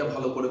পারিনি, এইটা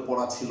ভালো করে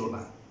পড়া ছিল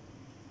না।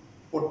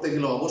 পড়তে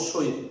গেলে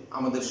অবশ্যই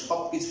আমাদের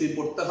সবকিছুই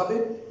পড়তে হবে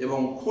এবং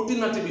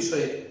খুঁটিনাটি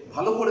বিষয়ে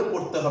ভালো করে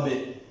পড়তে হবে,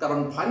 কারণ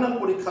ফাইনাল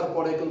পরীক্ষার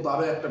পরে কিন্তু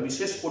আরো একটা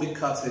বিশেষ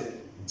পরীক্ষা আছে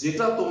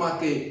যেটা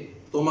তোমাকে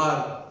তোমার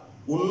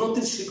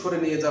উন্নতির শিখরে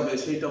নিয়ে যাবে,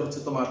 সেইটা হচ্ছে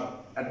তোমার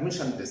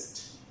অ্যাডমিশন টেস্ট।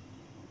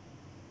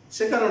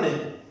 সে কারণে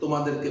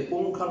তোমাদেরকে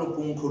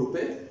পুঙ্খানুপুঙ্খ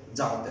রূপে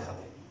জানতে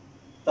হবে।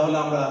 তাহলে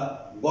আমরা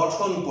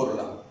গঠন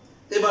পড়লাম,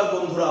 এবার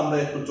বন্ধুরা আমরা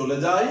একটু চলে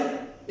যাই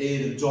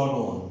এর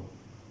জনন।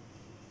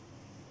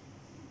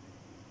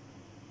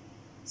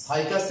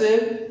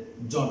 সাইকাসের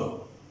জনন।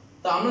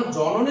 তা আমরা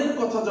জননের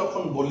কথা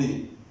যখন বলি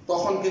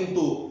তখন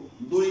কিন্তু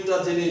দুইটা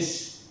জিনিস,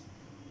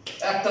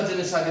 একটা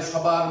জিনিস আগে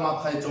সবার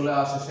মাথায় চলে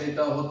আসে,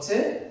 সেটা হচ্ছে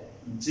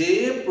যে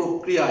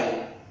প্রক্রিয়ায়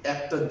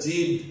একটা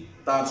জীব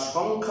তার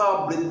সংখ্যা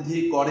বৃদ্ধি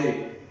করে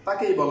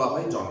তাকেই বলা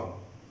হয় জনন।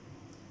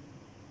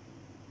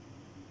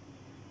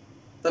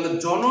 তাহলে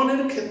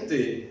জননের ক্ষেত্রে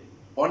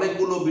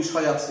অনেকগুলো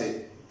বিষয় আছে,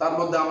 তার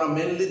মধ্যে আমরা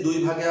মেনলি দুই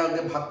ভাগে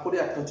আগে ভাগ করি,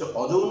 একটা হচ্ছে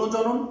অযৌন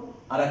জনন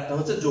আর একটা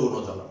হচ্ছে যৌন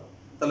জনন।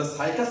 তাহলে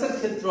সাইকাসের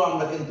ক্ষেত্রে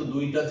আমরা কিন্তু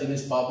দুইটা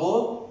জিনিস পাবো,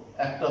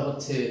 একটা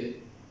হচ্ছে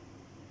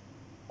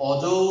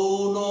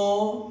অযৌন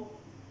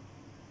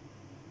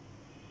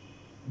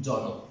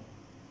জনন,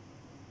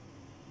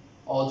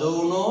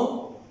 অযৌন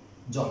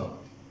জনন।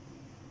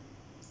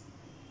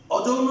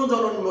 অযৌন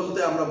জনন বলতে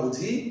আমরা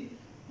বুঝি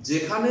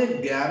যেখানে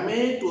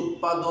গ্যামেট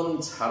উৎপাদন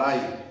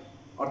ছাড়াই,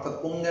 অর্থাৎ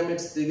পুংগ্যামেট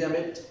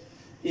স্ত্রীগ্যামেট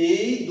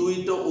এই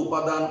দুইটা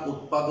উপাদান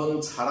উৎপাদন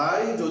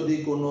ছাড়াই যদি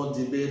কোনো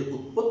জীবের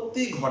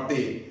উৎপত্তি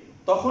ঘটে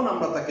তখন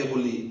আমরা তাকে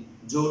বলি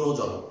যৌন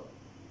জনন,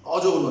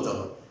 অযৌন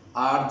জনন।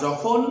 আর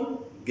যখন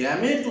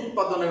গ্যামেট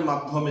উৎপাদনের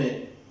মাধ্যমে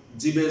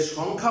জীবের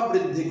সংখ্যা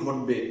বৃদ্ধি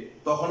ঘটবে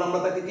তখন আমরা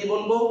তাকে কি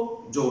বলবো,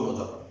 যৌন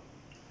জনন।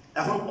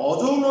 এখন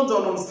অযৌন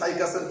জনন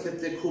সাইকাসের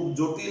ক্ষেত্রে খুব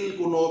জটিল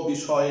কোনো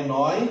বিষয়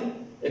নয়,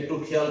 একটু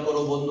খেয়াল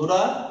করো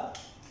বন্ধুরা।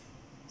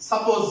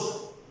 সাপোজ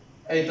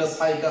এইটা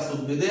সাইকাস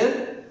উদ্ভিদের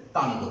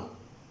কাণ্ড,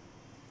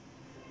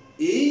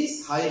 এই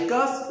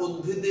সাইকাস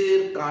উদ্ভিদের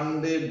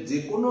কাণ্ডের যে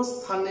কোনো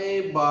স্থানে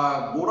বা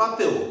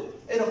গোড়াতেও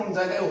এরকম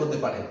জায়গায় হতে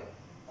পারে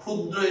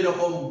ক্ষুদ্র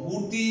এরকম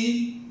গুটি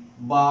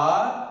বা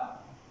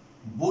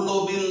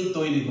বুলোবিল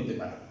তৈরি হতে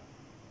পারে।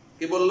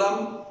 কি বললাম,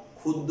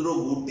 ক্ষুদ্র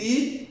গুটি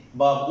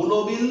বা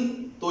বুলোবিল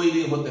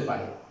তৈরি হতে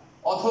পারে,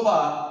 অথবা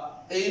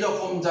এই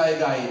রকম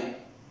জায়গায়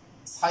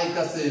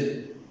সাইকাসের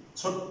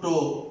ছোট্ট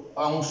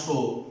অংশ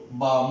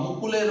বা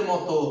মুকুলের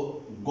মতো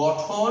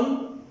গঠন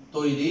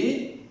তৈরি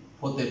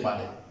হতে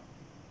পারে।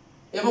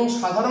 এবং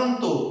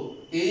সাধারণত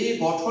এই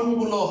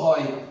গঠনগুলো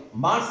হয়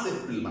মার্চ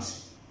এপ্রিল মাসে।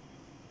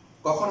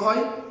 কখন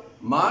হয়?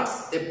 মার্চ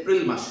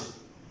এপ্রিল মাসে।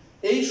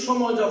 এই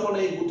সময় যখন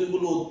এই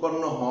গুটিগুলো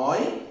উৎপন্ন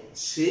হয়,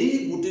 সেই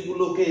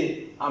গুটিগুলোকে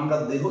আমরা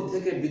দেহ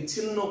থেকে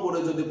বিচ্ছিন্ন করে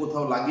যদি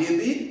কোথাও লাগিয়ে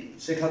দিই,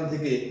 সেখান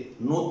থেকে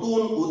নতুন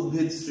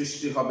উদ্ভিদ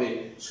সৃষ্টি হবে,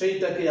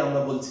 সেইটাকে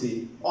আমরা বলছি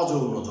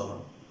অযৌন জনন।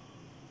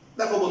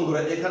 দেখো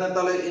বন্ধুরা, এখানে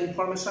তাহলে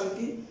ইনফরমেশন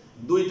কি?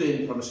 দুইটা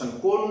ইনফরমেশন।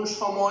 কোন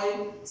সময়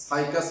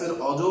সাইকাসের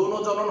অযৌন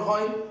জনন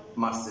হয়?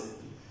 March April.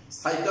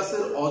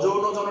 সাইকাসের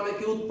অযৌন জননে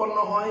কি উৎপন্ন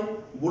হয়?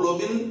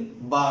 বুলোবিল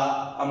বা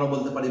আমরা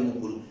বলতে পারি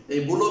মুকুল।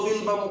 এই বুলোবিল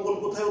বা মুকুল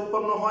কোথায়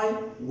উৎপন্ন হয়?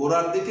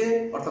 গোড়ার দিকে,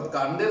 অর্থাৎ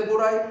কাণ্ডের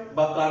গোড়ায়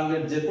বা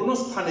কাণ্ডের যে কোনো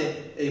স্থানে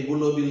এই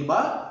বুলোবিল বা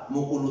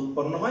মুকুল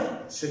উৎপন্ন হয়,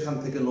 সেখান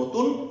থেকে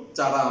নতুন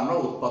চারা আমরা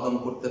উৎপাদন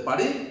করতে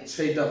পারি।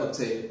 সেইটা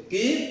হচ্ছে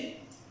কি?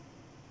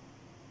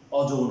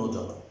 অযৌন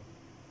জনন।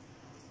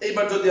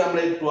 এইবার যদি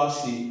আমরা একটু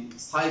আসি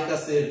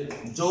সাইকাসের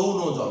যৌন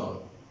জনন।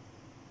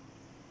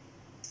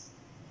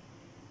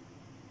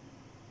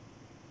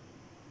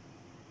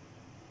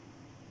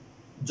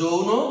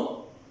 যৌন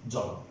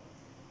জনন,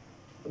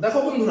 দেখো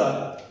বন্ধুরা,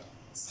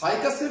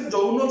 সাইকাসের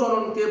যৌন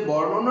জননকে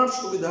বর্ণনার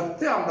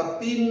সুবিধার্থে আমরা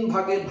 3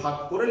 ভাগে ভাগ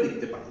করে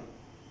লিখতে পারি।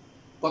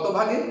 কত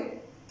ভাগে?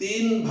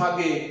 3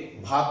 ভাগে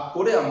ভাগ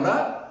করে আমরা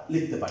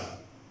লিখতে পারি।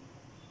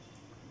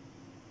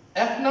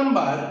 1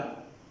 নাম্বার,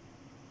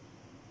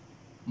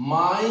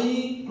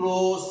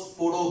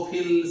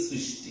 মাইক্রোস্পোরোফিল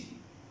সৃষ্টি।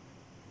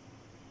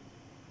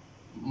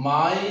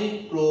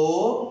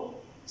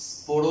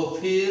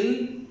 মাইক্রোস্পোরোফিল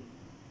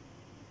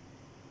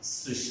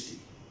সৃষ্টি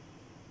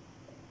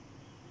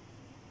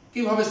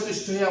কিভাবে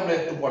সৃষ্টি হয় আমরা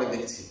একটু পরে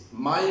দেখছি।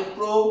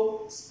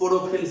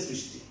 মাইক্রোস্পোরোফিল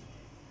সৃষ্টি।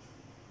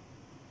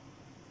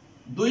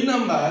 2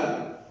 নাম্বার,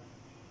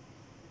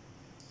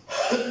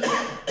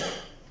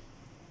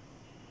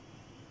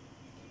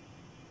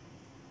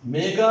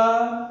 মেগা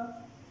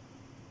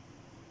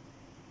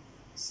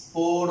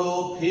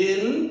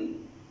স্পোরোফিল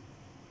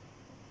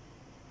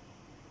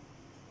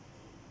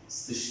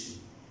সৃষ্টি।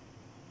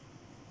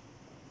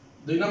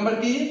 2 নাম্বার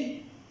কি?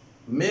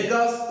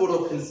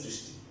 মেগাস্পোরোফিল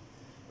সৃষ্টি।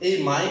 এই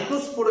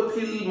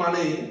মাইক্রোস্পোরোফিল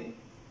মানে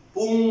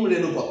পুং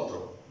রেণুপত্র,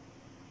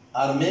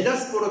 আর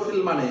মেগাস্পোরোফিল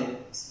মানে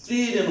স্ত্রী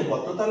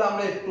রেণুপত্র। তাহলে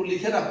আমরা একটু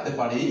লিখে রাখতে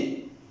পারি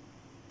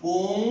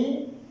পুং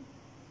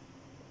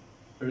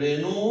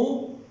রেণুপত্র,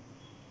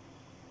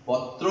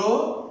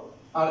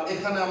 আর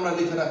এখানে আমরা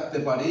লিখে রাখতে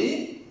পারি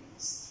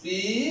স্ত্রী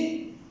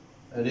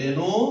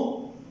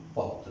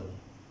রেণুপত্র।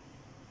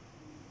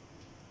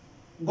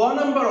 গ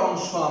নাম্বার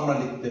অংশ আমরা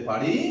লিখতে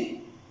পারি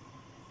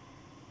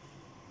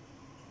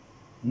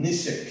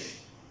নিষেক।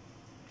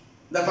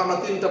 দেখো আমরা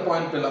 3টা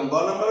পয়েন্ট পেলাম। গ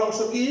নাম্বার অংশ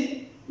কি?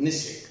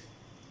 নিষেক।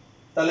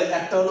 তাহলে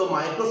একটা হলো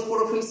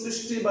মাইক্রোস্পোরোফিল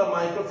সৃষ্টি বা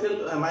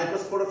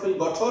মাইক্রোস্পোরোফিল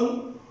গঠন,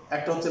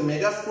 একটা হচ্ছে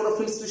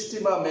মেগাস্পোরোফিল সৃষ্টি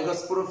বা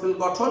মেগাস্পোরোফিল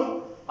গঠন,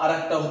 আর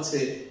একটা হচ্ছে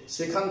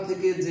সেখান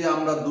থেকে যে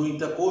আমরা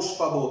 2টা কোষ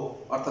পাবো,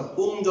 অর্থাৎ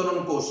পুং জনন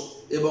কোষ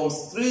এবং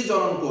স্ত্রী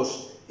জনন কোষ,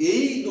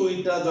 এই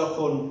 2টা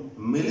যখন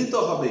মিলিত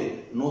হবে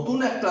নতুন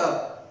একটা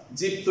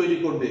জীব তৈরি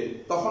করবে,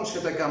 তখন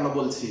সেটাকে আমরা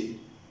বলছি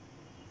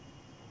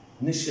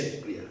নিষেক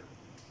ক্রিয়া।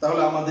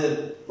 তাহলে আমাদের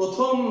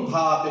প্রথম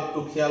ধাপ একটু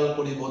খেয়াল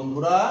করি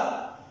বন্ধুরা।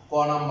 ক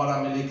নাম্বার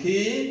আমি লিখি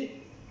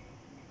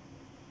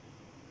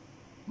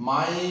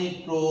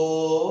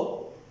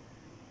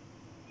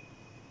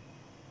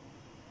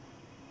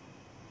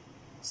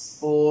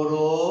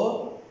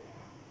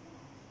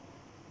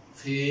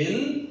মাইক্রোস্পোরোফিল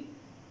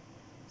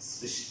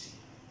সৃষ্টি।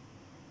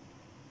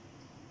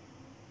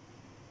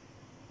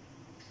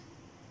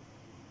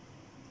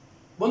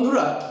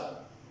 বন্ধুরা,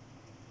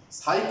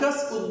 সাইকাস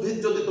উদ্ভিদ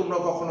যদি তোমরা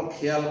কখনো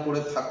খেয়াল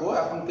করে থাকো,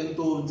 এখন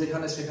কিন্তু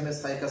যেখানে সেখানে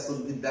সাইকাস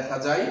উদ্ভিদ দেখা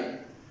যায়।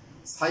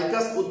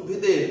 সাইকাস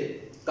উদ্ভিদের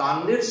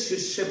কাণ্ডের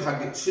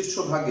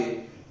শীর্ষভাগে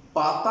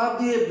পাতা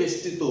দিয়ে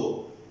বেষ্টিত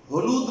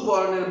হলুদ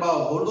বর্ণের বা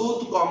হলুদ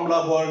কমলা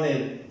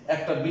বর্ণের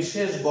একটা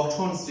বিশেষ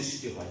গঠন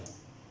সৃষ্টি হয়।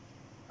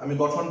 আমি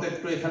গঠনটা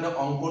একটু এখানে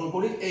অঙ্কন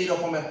করি। এই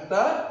রকম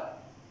একটা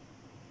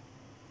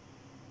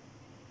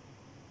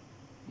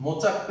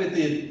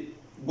মোচাকৃতির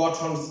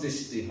গঠন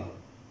সৃষ্টি হয়।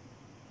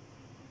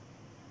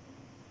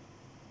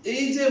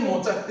 এই যে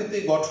মোচাকৃতি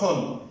গঠন,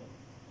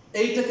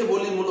 এইটাকে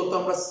বলি মূলত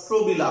আমরা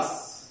স্ট্রোবিলাস।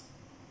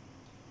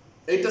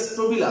 এইটা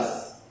স্ট্রোবিলাস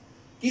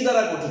কি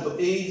দ্বারা গঠিত?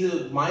 এই যে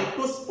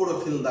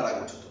মাইক্রোস্পোরোফিল দ্বারা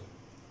গঠিত।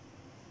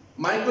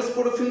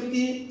 মাইক্রোস্পোরোফিল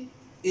কি?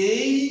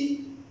 এই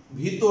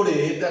ভিতরে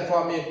দেখো,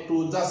 আমি একটু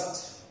জাস্ট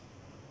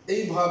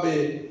এইভাবে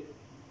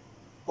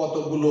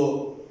কতগুলো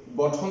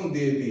গঠন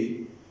দিয়ে দিই,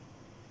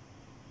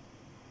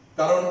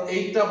 কারণ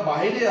এইটা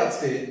বাইরে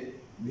আছে,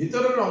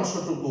 ভিতরের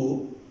অংশটুকু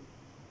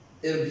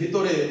এর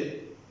ভিতরে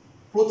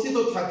প্রথিত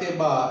থাকে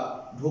বা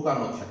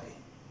ঢোকানো থাকে।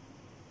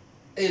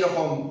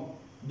 এইরকম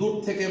দূর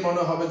থেকে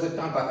মনে হবে যে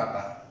কাঁটা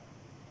কাটা,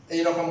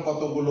 এইরকম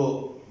কতগুলো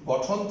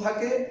গঠন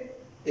থাকে।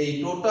 এই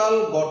টোটাল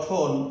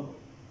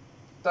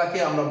গঠনটাকে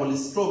আমরা বলি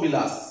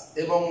স্ট্রোবিলাস।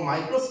 এবং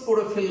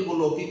মাইক্রোস্পোরোফিল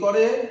গুলো কি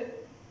করে?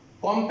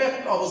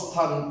 কম্প্যাক্ট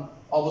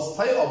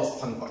অবস্থায়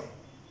অবস্থান করে।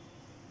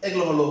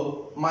 এগুলো হলো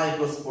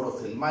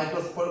মাইক্রোস্পোরোফিল।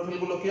 মাইক্রোস্পোরোফিল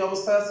গুলো কি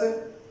অবস্থায় আছে?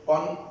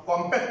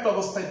 কম্প্যাক্ট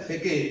অবস্থায়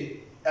থেকে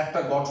একটা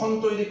গঠন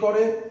তৈরি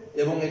করে,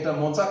 এবং এটা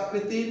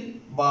মোচাকৃতির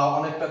বা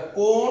অনেকটা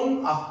কোণ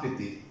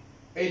আকৃতির,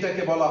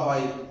 এইটাকে বলা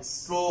হয়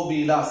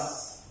স্ট্রোবিলাস।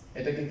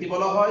 এটাকে কি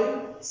বলা হয়?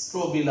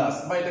 স্ট্রোবিলাস,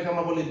 বা এটাকে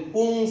আমরা বলি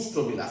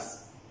পুংস্ট্রোবিলাস।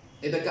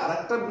 এটাকে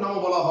আরেকটা নাম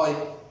বলা হয়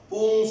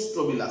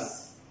পুংস্ট্রোবিলাস।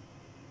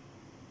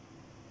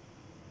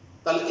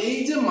 তাহলে এই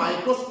যে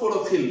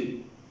মাইক্রোস্পোরোফিল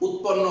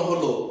উৎপন্ন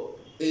হলো,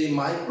 এই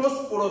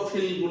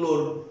মাইক্রোস্পোরোফিল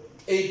গুলোর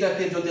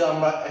এইটাকে যদি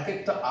আমরা এক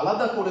একটা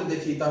আলাদা করে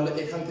দেখি, তাহলে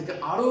এখান থেকে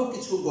আরো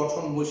কিছু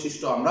গঠন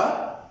বৈশিষ্ট্য আমরা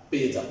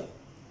পেয়ে যাব।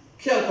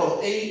 খেয়াল করো,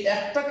 এই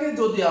একটাকে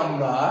যদি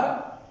আমরা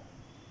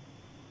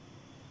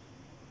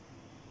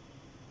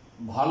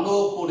ভালো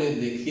করে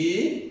দেখি,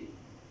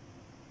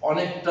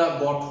 অনেকটা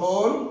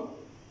গঠন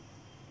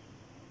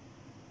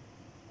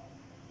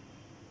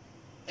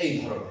এই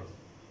ধরনের,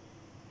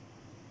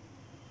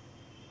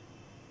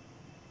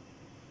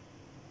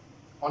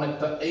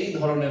 অনেকটা এই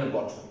ধরনের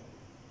গঠন।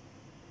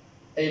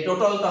 এই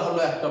টোটালটা হলো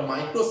একটা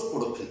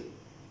মাইক্রোস্পোরোফিল।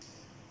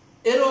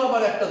 এরও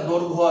আবার একটা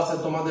দৈর্ঘ্য আছে,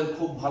 তোমাদের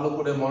খুব ভালো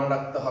করে মনে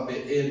রাখতে হবে।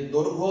 এর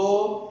দৈর্ঘ্য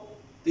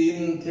 3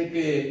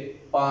 থেকে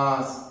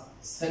 5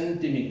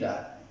 সেন্টিমিটার।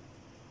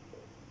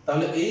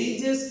 তাহলে এই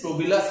যে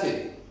স্ট্রোবিলাসে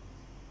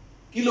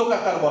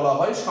কিলোকাকার বলা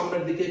হয়,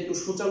 সামনের দিকে একটু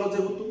সুচালো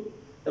যেহেতু,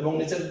 এবং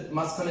নিচের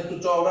মাঝখানে একটু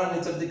চওড়া,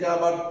 নিচের দিকে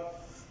আবার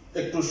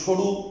একটু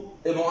সরু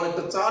এবং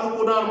অনেকটা চার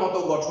কোণার মতো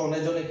গঠন,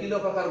 এই জন্য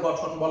কিলোকাকার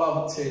গঠন বলা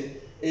হচ্ছে।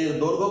 এর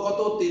দৈর্ঘ্য কত?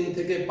 3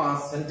 থেকে 5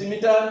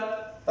 সেন্টিমিটার।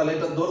 তাহলে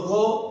এটা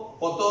দৈর্ঘ্য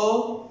কত?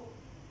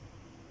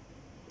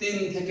 3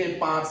 থেকে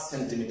 5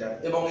 সেন্টিমিটার।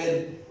 এবং এর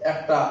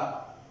একটা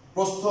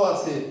প্রস্থ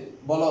আছে,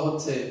 বলা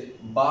হচ্ছে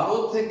 12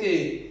 থেকে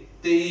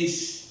 23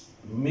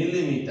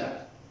 মিলিমিটার।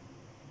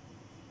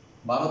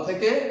 12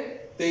 থেকে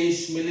 23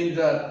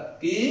 মিলিমিটার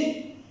কি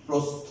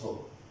প্রস্থ।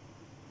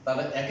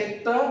 তাহলে এক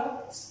একটা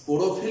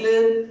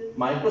স্পোরোফিলের,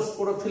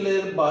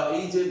 মাইক্রোস্পোরোফিলের বা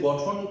এই যে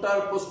গঠনটার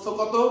প্রস্থ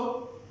কত?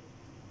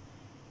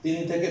 3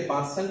 থেকে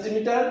 5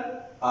 সেন্টিমিটার,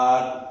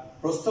 আর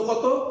প্রস্থ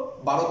কত?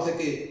 12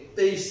 থেকে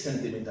 23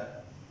 সেন্টিমিটার।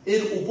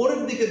 এর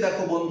উপরের দিকে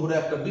দেখো বন্ধুরা,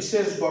 একটা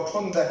বিশেষ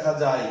গঠন দেখা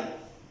যায়।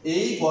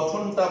 এই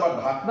গঠনটা বা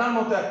ঢাকনার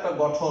মতো একটা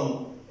গঠন,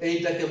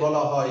 এইটাকে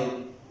বলা হয়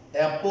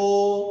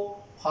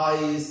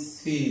অ্যাপোফাইসিস।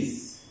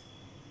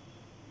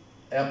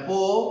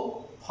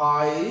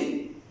 অ্যাপোফাইসিস,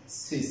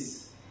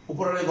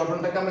 উপরের এই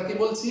গঠনটাকে আমরা কি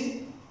বলছি?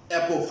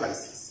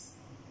 অ্যাপোফাইসিস।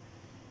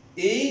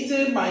 এই যে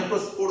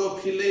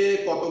মাইক্রোস্পোরোফিলে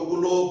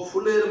কতগুলো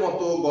ফুলের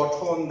মতো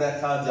গঠন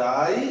দেখা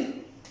যায়,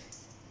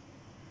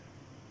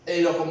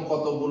 এইরকম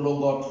কতগুলো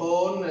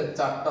গঠন,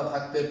 4টা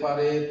থাকতে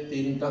পারে,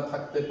 3টা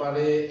থাকতে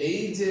পারে। এই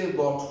যে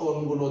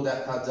গঠনগুলো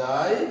দেখা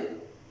যায়,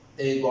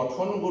 এই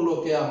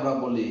গঠনগুলোকে আমরা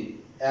বলি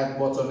এক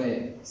বচনে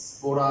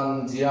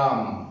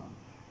স্পোরাঞ্জিয়াম।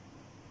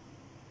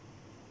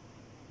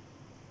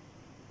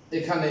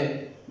 এখানে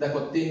দেখো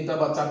 3টা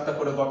বা 4টা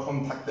করে গঠন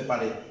থাকতে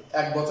পারে।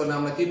 এক বচনে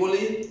আমরা কি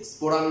বলি?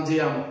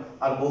 স্পোরাঞ্জিয়াম।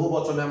 আর বহু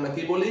বচনে আমরা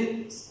কি বলি?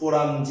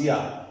 স্পোরাঞ্জিয়া।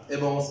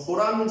 এবং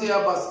স্পোরাঞ্জিয়া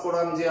বা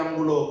স্পোরাঞ্জিয়াম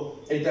গুলো,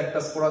 এইটা একটা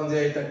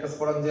স্পোরাঞ্জিয়া, এটা একটা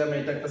স্পোরাঞ্জিয়াম,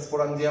 এটা একটা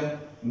স্পোরাঞ্জিয়াম,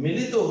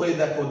 মিলিত হয়ে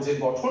দেখো যে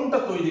গঠনটা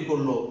তৈরি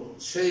করলো,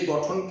 সেই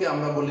গঠনকে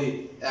আমরা বলি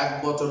এক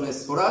বচনে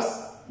স্পোরাস,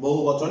 বহু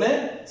বচনে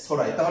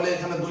সোরাই। তাহলে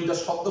এখানে 2টা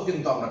শব্দ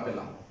কিন্তু আমরা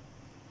পেলাম।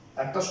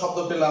 একটা শব্দ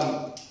পেলাম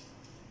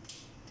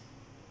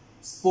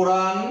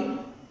স্পোরান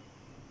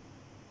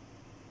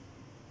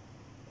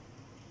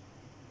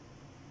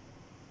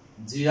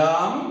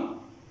জিয়াম,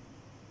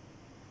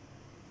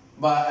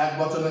 বা এক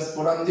বচনে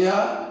স্পোরাঞ্জিয়া,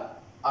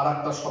 আর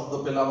একটা শব্দ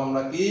পেলাম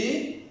আমরা কি?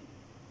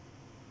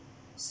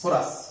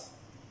 সোরাস।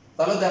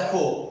 তাহলে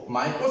দেখো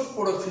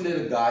মাইক্রোস্পোরোফিলের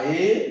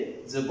গায়ে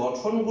যে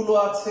গঠনগুলো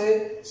আছে,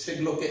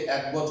 সেগুলোকে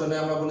এক বচনে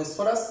আমরা বলি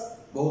সোরাস,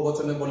 বহু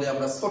বচনে বলি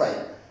আমরা সোরাই।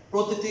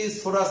 প্রতিটি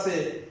সোরাসে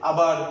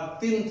আবার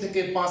 3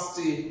 থেকে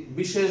 5টি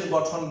বিশেষ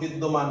গঠন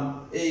বিদ্যমান।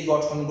 এই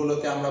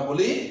গঠনগুলোকে আমরা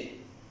বলি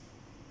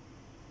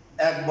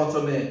এক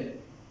বচনে।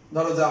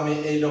 ধরো যে আমি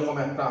এইরকম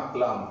একটা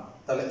আঁকলাম,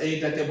 তাহলে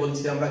এইটাকে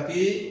বলছি আমরা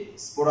কি?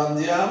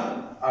 স্পোরাঞ্জিয়াম।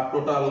 আর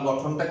টোটাল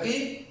গঠনটা কি?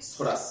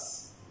 সোরাস।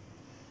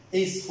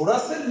 এই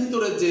সোরাসের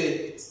ভিতরে যে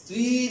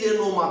স্ত্রী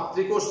রেণু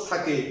মাতৃকোষ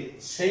থাকে,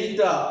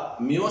 সেইটা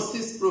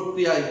মিওসিস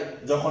প্রক্রিয়ায়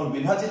যখন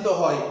বিভাজিত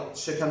হয়,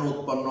 সেখানে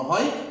উৎপন্ন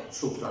হয়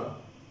শুক্রাণু।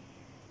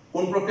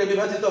 কোন প্রক্রিয়া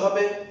বিভাজিত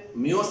হবে?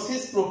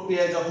 মিওসিস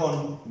প্রক্রিয়ায় যখন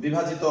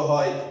বিভাজিত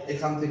হয়,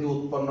 এখান থেকে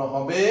উৎপন্ন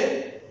হবে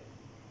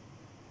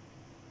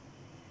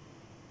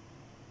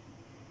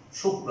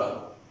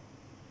শুক্রাণু।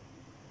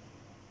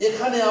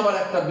 এখানে আবার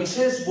একটা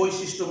বিশেষ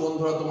বৈশিষ্ট্য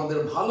বন্ধুরা তোমাদের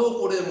ভালো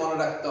করে মনে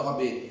রাখতে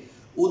হবে।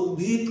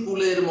 উদ্ভিদ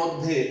কুলের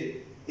মধ্যে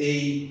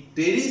এই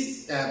টেরিস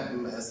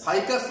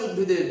সাইকাস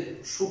উদ্ভিদের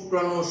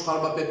শুক্রাণু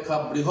সর্বাপেক্ষা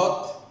বৃহৎ,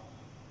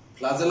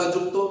 ফ্লাজেলা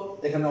যুক্ত।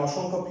 এখানে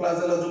অসংখ্য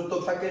ফ্লাজেলা যুক্ত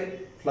থাকে,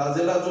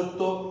 ফ্লাজেলা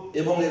যুক্ত।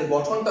 এবং এর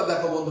গঠনটা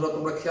দেখো বন্ধুরা,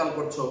 তোমরা খেয়াল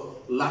করছো,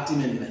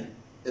 লাটিমেন নাই।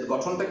 এর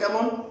গঠনটা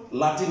কেমন?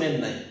 লাটিমেন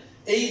নাই।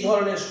 এই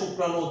ধরনের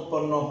শুক্রাণু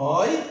উৎপন্ন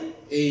হয়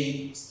এই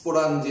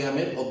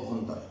স্পোরাঞ্জিয়ামের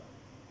অভ্যন্তরে।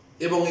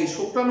 এবং এই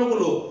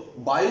শুক্রাণুগুলো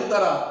বায়ু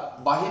দ্বারা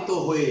বাহিত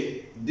হয়ে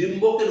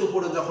ডিম্বকের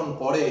উপরে যখন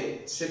পড়ে,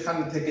 সেখান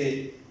থেকে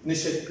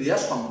নিষেক ক্রিয়া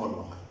সম্পন্ন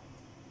হয়।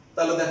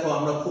 তাহলে দেখো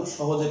আমরা খুব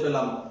সহজে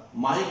পেলাম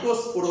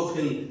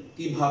মাইক্রোস্পোরোফিল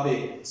কিভাবে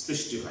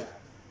সৃষ্টি হয়।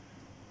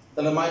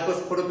 তাহলে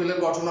মাইক্রোস্পোরোফিলের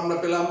গঠন আমরা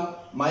পেলাম।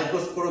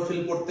 মাইক্রোস্পোরোফিল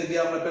পড়তে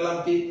গিয়ে আমরা পেলাম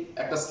কি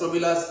একটা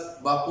স্টোবিলাস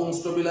বা পুং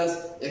স্টোবিলাস,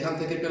 এখান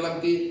থেকে পেলাম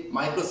কি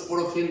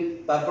মাইক্রোস্পোরোফিল,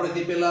 তারপরে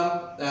কি পেলাম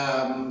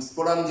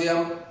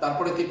স্পোরাঞ্জিয়াম,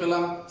 তারপরে কি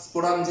পেলাম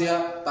স্পোরাঞ্জিয়া,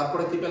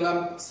 তারপরে কি পেলাম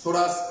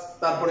সোরাস,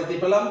 তারপরে কি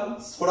পেলাম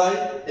সোরাই।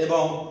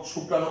 এবং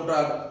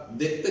শুক্রাণুটার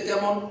দেখতে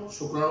কেমন,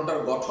 শুক্রাণুটার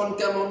গঠন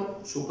কেমন,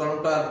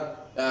 শুক্রাণুটার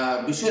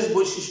বিশেষ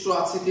বৈশিষ্ট্য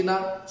আছে কিনা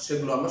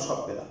সেগুলো আমরা সব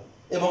পেলাম।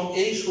 এবং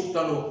এই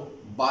শুক্রাণু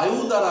বায়ু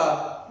দ্বারা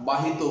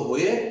বাহিত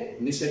হয়ে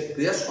নিষেক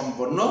ক্রিয়া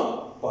সম্পন্ন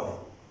করে।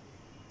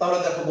 তাহলে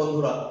দেখো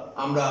বন্ধুরা,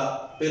 আমরা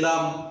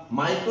পেলাম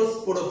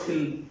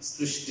মাইক্রোস্পোরোফিল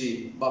সৃষ্টি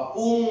বা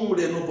পুং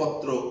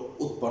রেণুপত্র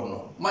উৎপন্ন।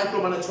 মাইক্রো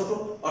মানে ছোট,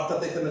 অর্থাৎ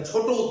এখানে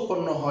ছোট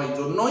উৎপন্ন হয়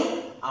জন্যই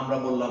আমরা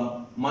বললাম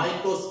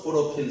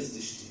মাইক্রোস্পোরোফিল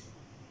সৃষ্টি।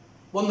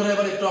 বন্ধুরা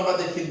এবার একটু আমরা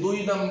দেখি 2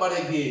 নম্বরে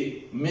গিয়ে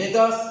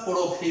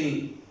মেগাস্পোরোফিল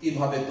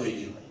কিভাবে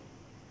তৈরি হয়।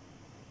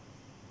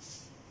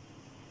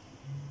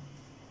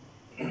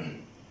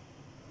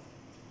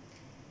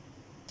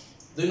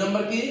 দুই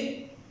নম্বর কি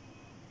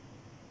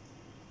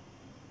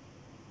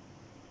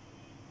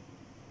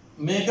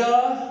মেগা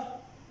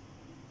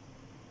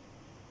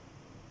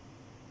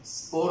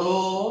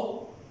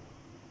স্পোরোফিল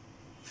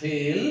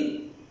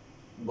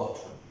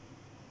গঠন।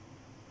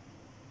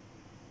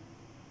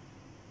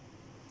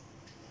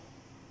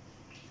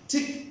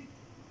 ঠিক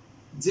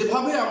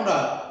যেভাবে আমরা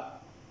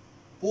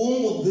পুং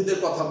উদ্ভিদের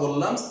কথা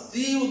বললাম,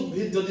 স্ত্রী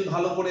উদ্ভিদ যদি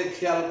ভালো করে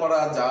খেয়াল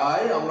করা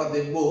যায় আমরা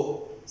দেখব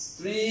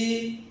স্ত্রী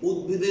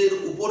উদ্ভিদের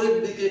উপরের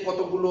দিকে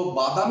কতগুলো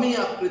বাদামি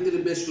আকৃতির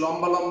বেশ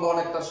লম্বা লম্বা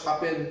অনেকটা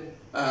সাপের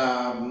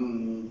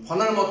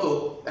ফনার মতো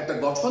একটা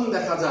গঠন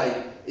দেখা যায়।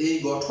 এই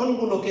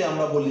গঠনগুলোকে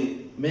আমরা বলি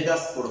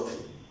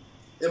মেগাস্পোরোফিল।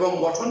 এবং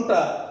গঠনটা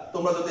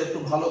তোমরা যদি একটু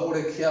ভালো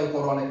করে খেয়াল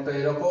করো অনেকটা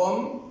এরকম,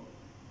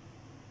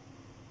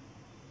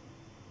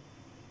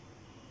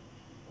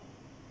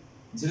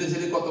 ধীরে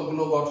ধীরে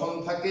কতগুলো গঠন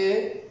থাকে।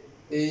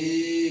 এই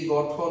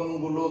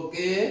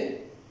গঠনগুলোকে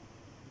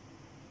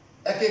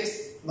এক এক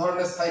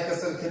ধরনের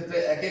সাইকাসের ক্ষেত্রে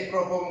এক এক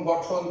রকম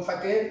গঠন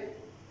থাকে।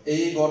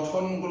 এই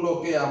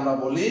গঠনগুলোকে আমরা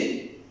বলি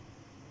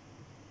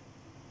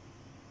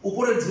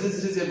উপরের ধীরে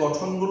ধীরে যে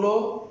গঠনগুলো,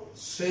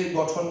 সেই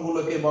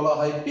গঠনগুলোকে বলা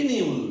হয়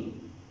পিনিউল।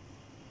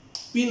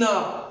 পিনা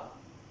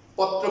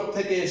পত্রক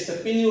থেকে এসছে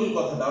পিনিউল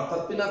কথাটা,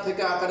 অর্থাৎ পিনা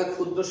থেকে আকারে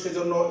ক্ষুদ্র,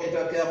 সেজন্য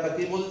এটাকে আমরা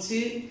কি বলছি,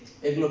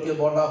 এগুলোকে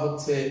বলা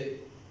হচ্ছে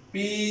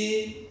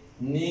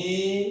পিনিউল,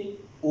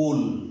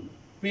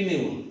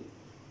 পিনিউল।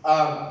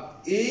 আর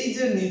এই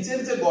যে নিচের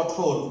যে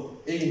গঠন,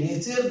 এই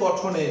নিচের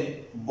গঠনে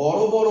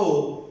বড় বড়,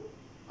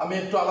 আমি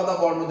একটু আলাদা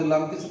বর্ণ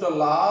দিলাম, কিছুটা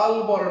লাল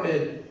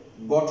বর্ণের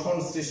গঠন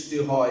সৃষ্টি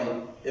হয়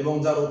এবং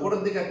যার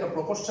উপরের দিকে একটা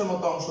প্রকোষ্ঠের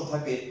মতো অংশ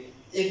থাকে,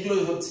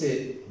 এগুলোই হচ্ছে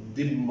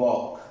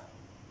ডিম্বক।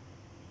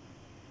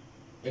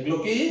 এগুলো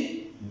কি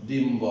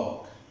ডিম্বক।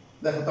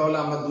 দেখো তাহলে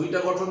আমরা 2টা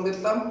গঠন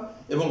দেখলাম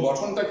এবং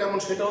গঠনটা কেমন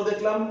সেটাও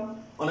দেখলাম,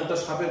 অনেকটা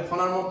সাপের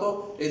ফনার মতো।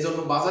 এই জন্য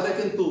বাজারে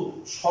কিন্তু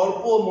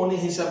স্বল্প মণি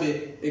হিসাবে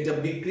এটা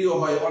বিক্রিও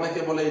হয়।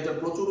 অনেকে বলে এটা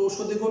প্রচুর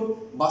ঔষধি গুণ,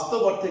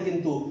 বাস্তব অর্থে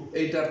কিন্তু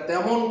এইটার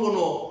তেমন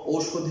কোনো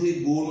ঔষধি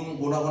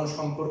গুণাগুণ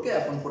সম্পর্কে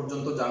এখন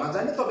পর্যন্ত জানা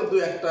যায়নি। তবে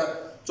 2-1টা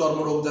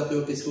চর্মরোগ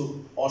জাতীয় কিছু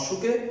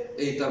অসুখে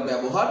এইটার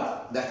ব্যবহার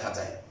দেখা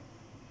যায়।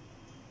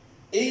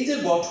 এই যে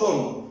গঠন,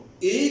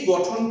 এই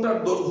গঠনটার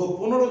দৈর্ঘ্য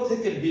 15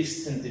 থেকে 20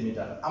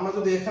 সেন্টিমিটার। আমরা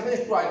যদি এখানে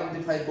একটু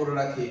আইডেন্টিফাই করে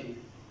রাখি,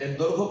 এর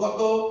দৈর্ঘ্য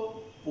কত,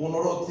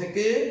 15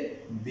 থেকে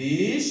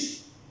 20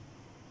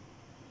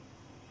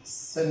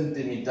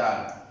 সেন্টিমিটার।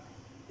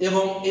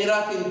 এবং এরা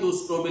কিন্তু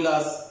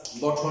স্টোবিলাস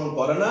গঠন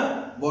করে না,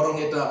 বরং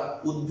এটা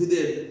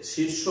উদ্ভিদের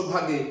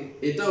শীর্ষভাগে,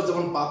 এটাও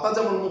যেমন পাতা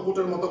যেমন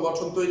মুকুটের মতো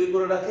গঠন তৈরি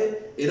করে রাখে,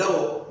 এরাও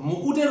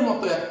মুকুটের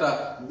মতো একটা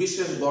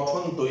বিশেষ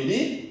গঠন তৈরি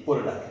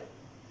করে রাখে।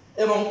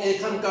 এবং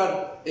এখানকার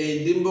এই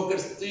ডিম্বকের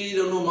স্ত্রী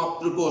রেণু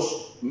মাতৃকোষ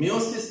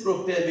মিওসিস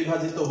প্রক্রিয়ায়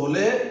বিভাজিত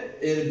হলে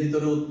এর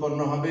ভিতরে উৎপন্ন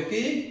হবে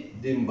কি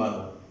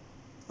ডিম্বাণু।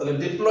 তাহলে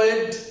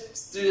ডিপ্লয়েড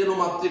স্ত্রী রেণু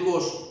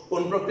মাতৃকোষ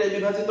কোন প্রক্রিয়ায়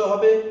বিভাজিত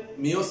হবে,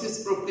 মিওসিস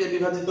প্রক্রিয়ায়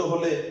বিভাজিত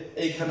হলে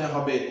এইখানে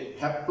হবে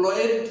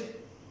হ্যাপ্লয়েড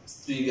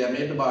স্ত্রী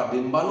গ্যামেট বা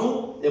ডিম্বাণু।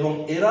 এবং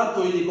এরা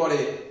তৈরি করে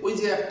ওই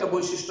যে একটা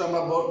বৈশিষ্ট্য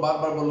আমরা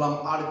বারবার বললাম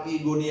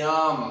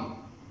আর্কিগোনিয়াম,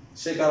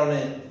 সে কারণে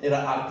এরা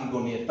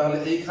আর্কিগোনিয়েট। তাহলে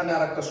এইখানে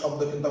আর একটা শব্দ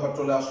কিন্তু আবার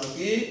চলে আসলো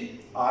কি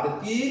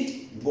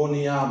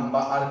আর্কিগোনিয়াম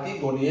বা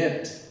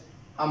আর্কিগোনিয়েট।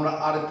 আমরা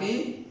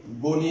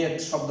আর্কিগোনিয়েট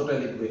শব্দটা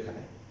লিখবো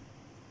এখানে,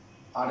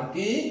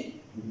 আর্কিগোনিয়েট।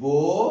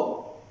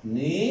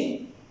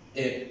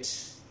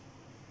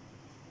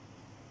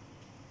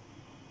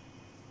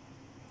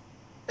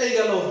 এই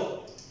গেল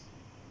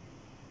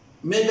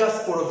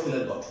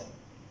মেগাস্পোরোফিলের গঠন।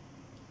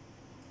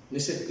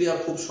 নিষেক ক্রিয়া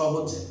খুব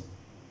সহজ।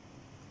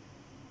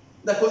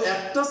 দেখো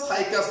একটা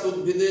সাইকাস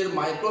উদ্ভিদের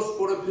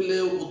মাইক্রোস্পোরোফিলে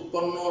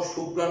উৎপন্ন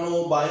শুক্রাণু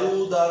বায়ু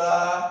দ্বারা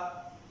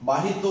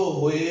বাহিত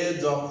হয়ে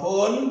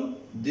যখন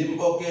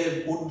ডিম্বকের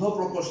ঊর্ধ্ব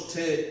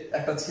প্রকোষ্ঠে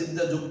একটা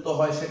ছিদ্রে যুক্ত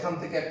হয়, সেখান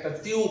থেকে একটা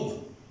টিউব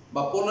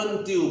বা পোলেন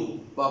টিউব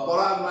বা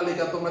পরাগ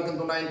নালিকা, তোমরা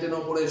কিন্তু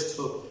 9-10 পড়ে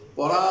এসছো,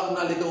 পরাগ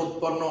নালিকা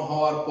উৎপন্ন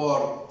হওয়ার পর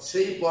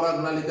সেই পরাগ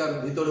নালিকার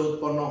ভিতরে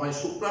উৎপন্ন হয়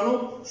শুক্রাণু।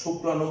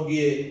 শুক্রাণু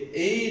গিয়ে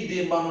এই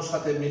ডিম্বাণুর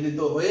সাথে মিলিত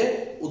হয়ে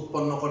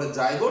উৎপন্ন করে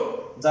জাইগোট।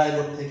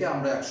 জাইগোট থেকে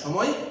আমরা এক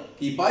সময়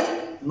কি পাই,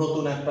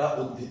 নতুন একটা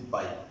উদ্ভিদ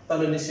পাই।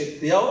 তাহলে নিষেক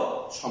ক্রিয়াও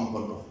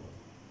সম্পন্ন হলো।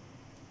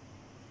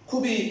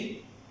 খুবই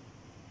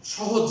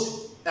সহজ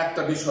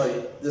একটা বিষয়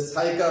যে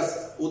সাইকাস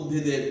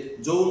উদ্ভিদের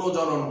যৌন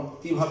জনন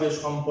কিভাবে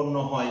সম্পন্ন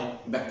হয়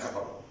ব্যাখ্যা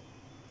করো।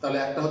 তাহলে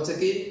একটা হচ্ছে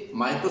কি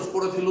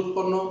মাইক্রোস্পোরোফিল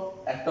উৎপন্ন,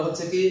 একটা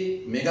হচ্ছে কি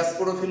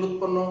মেগাস্পোরোফিল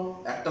উৎপন্ন,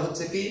 একটা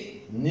হচ্ছে কি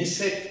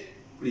নিষেক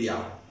ক্রিয়া।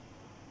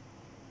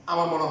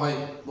 আমার মনে হয়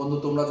বন্ধু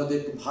তোমরা যদি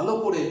একটু ভালো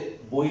করে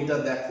বইটা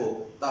দেখো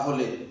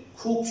তাহলে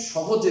খুব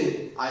সহজে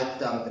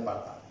আয়ত্তে আনতে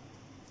পারবা।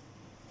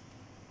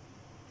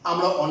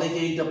 আমরা অনেকে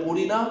এইটা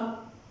পড়ি না,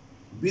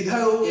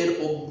 বিধায়ক এর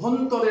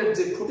অভ্যন্তরের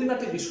যে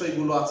খুঁটিনাটি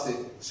বিষয়গুলো আছে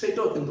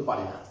সেটাও কিন্তু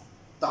পারি না।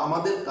 তা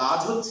আমাদের কাজ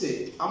হচ্ছে,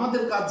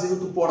 আমাদের কাজ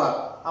যেহেতু পড়া,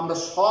 আমরা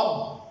সব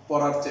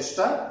পড়ার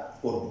চেষ্টা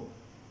করব।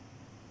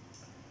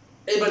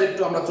 এবার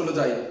একটু আমরা চলে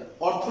যাই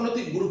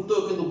অর্থনৈতিক গুরুত্ব,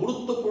 কিন্তু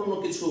গুরুত্বপূর্ণ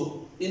কিছু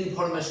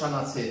ইনফরমেশন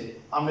আছে।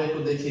 আমরা একটু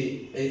দেখি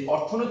এই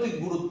অর্থনৈতিক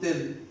গুরুত্বের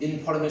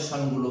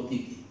ইনফরমেশন গুলো কি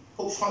কি,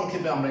 খুব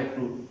সংক্ষেপে আমরা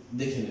একটু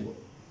দেখে নেব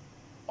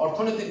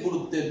অর্থনৈতিক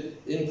গুরুত্বের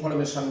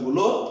ইনফরমেশন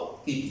গুলো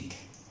কি কি।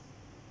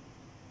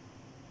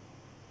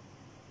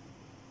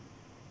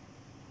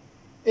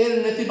 এর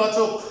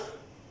নেতিবাচক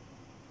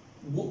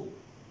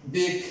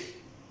দিক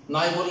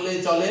নাই বললেই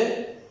চলে,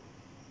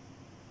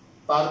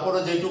 তারপরে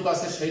যেটুকু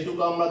আছে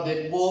সেইটুকু আমরা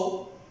দেখব।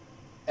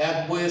 এক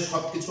বইয়ে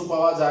সবকিছু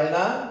পাওয়া যায়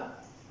না,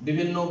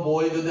 বিভিন্ন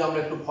বই যদি আমরা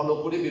একটু ফলো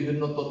করি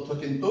বিভিন্ন তথ্য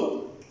কিন্তু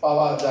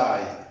পাওয়া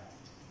যায়।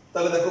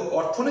 তাহলে দেখো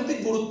অর্থনৈতিক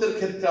গুরুত্বের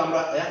ক্ষেত্রে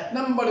আমরা 1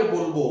 নম্বরে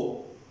বলবো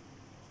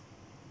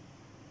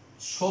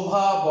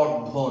শোভা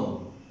বর্ধন।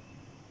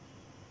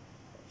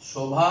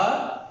 শোভা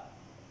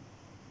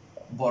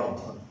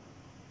বর্ধন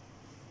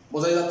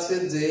বোঝা যাচ্ছে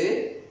যে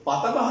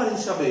পাতাবাহার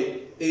হিসাবে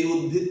এই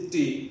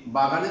উদ্ভিদটি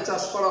বাগানে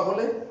চাষ করা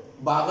হলে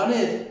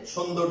বাগানের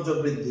সৌন্দর্য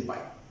বৃদ্ধি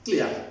পায়।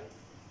 ক্লিয়ার।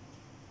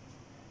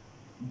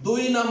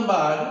 2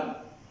 নাম্বার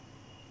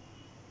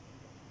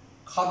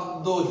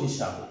খাদ্য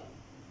হিসাবে,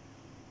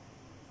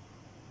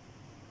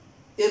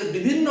 এর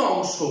বিভিন্ন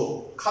অংশ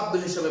খাদ্য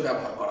হিসাবে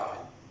ব্যবহার করা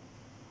হয়।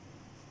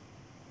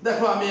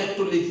 দেখো আমি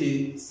একটু লিখি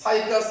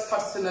সাইকাস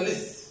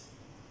সার্সেনালিস,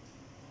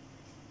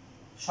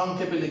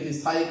 সংক্ষেপে লিখি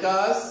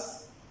সাইকাস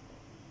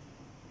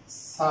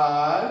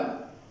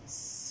সার্সেনালিস।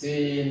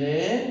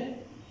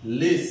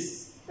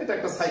 এটা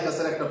একটা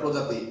সাইকাসের একটা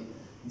প্রজাতি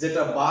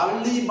যেটা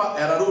বার্লি বা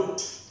অ্যারারুট,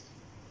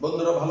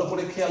 বন্ধুরা ভালো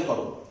করে খেয়াল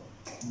করো,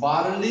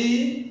 বার্লি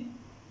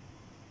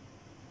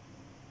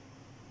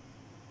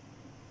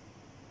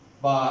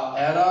বা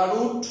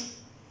অ্যারারুট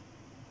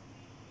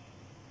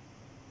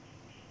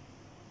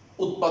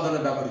উৎপাদনে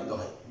ব্যবহৃত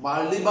হয়।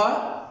 বার্লি বা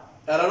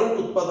অ্যারারুট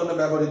উৎপাদনে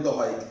ব্যবহৃত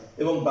হয়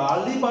এবং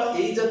বার্লি বা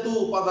এই জাতীয়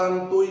উপাদান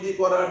তৈরি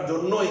করার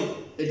জন্যই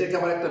এটাকে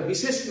আবার একটা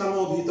বিশেষ নামে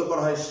অভিহিত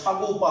করা হয়,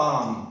 সাগু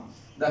পাম।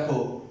 দেখো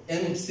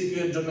এমসিকিউ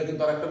এর জন্য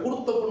কিন্তু আর একটা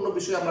গুরুত্বপূর্ণ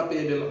বিষয় আমরা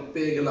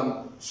পেয়ে গেলাম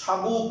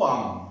সাগু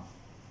পাম।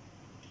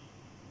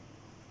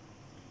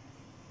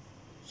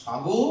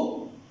 সাগু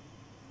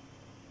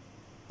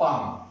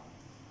পাম।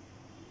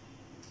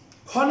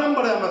 6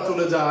 নম্বরে আমরা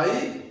চলে যাই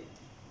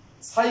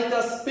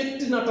সাইকাস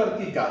পেকটিনাটার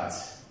কি কাজ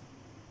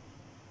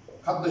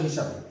খাদ্য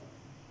হিসাবে।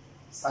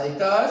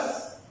 সাইকাস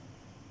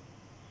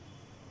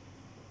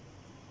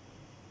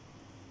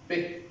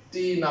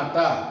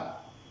পেকটিনাটা,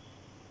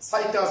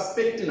 সাইকাস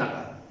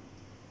পেকটিনাটা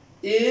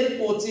এর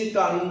কচি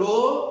কাণ্ড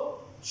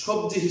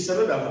সবজি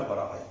হিসাবে ব্যবহার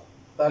করা হয়।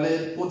 তাহলে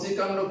কচি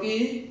কাণ্ড কি,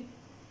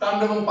 কাণ্ড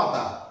এবং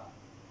পাতা,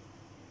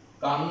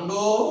 কাণ্ড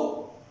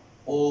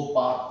ও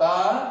পাতা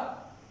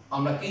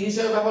আমরা কি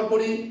হিসাবে ব্যবহার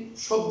করি,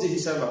 সবজি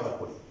হিসাবে ব্যবহার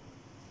করি।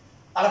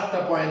 আরেকটা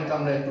পয়েন্ট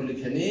আমরা একটু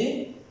লিখে নিই,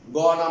 গ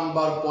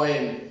নাম্বার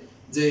পয়েন্ট,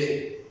 যে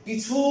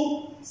কিছু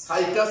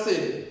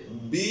সাইকাসের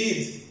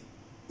বীজ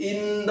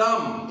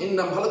ইন্ডাম,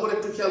 ইন্ডাম ভালো করে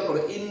একটু খেয়াল করো,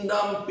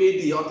 ইন্ডাম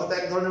পেডি অর্থাৎ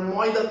এক ধরনের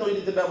ময়দা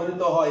তৈরিতে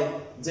ব্যবহৃত হয়,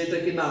 যেটা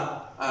কিনা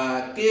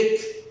কেক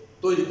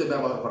তৈরিতে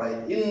ব্যবহার করা হয়।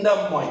 ইন্ডাম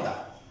ময়দা,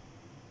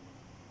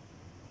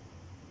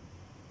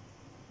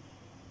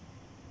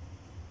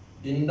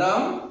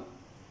 ইন্ডাম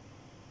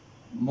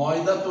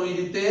ময়দা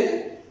তৈরিতে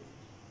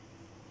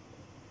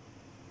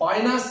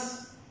পাইনাস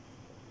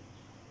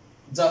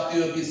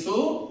জাতীয় কিছু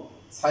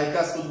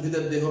সাইকাস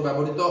উদ্ভিদের দেহ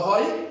ব্যবহৃত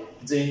হয়,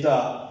 যেটা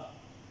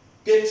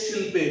কেক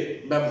শিল্পে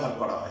ব্যবহার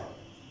করা হয়।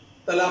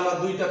 তাহলে আমরা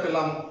 2টা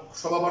পেলাম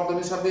শোভাবর্ধন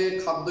হিসাবে,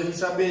 খাদ্য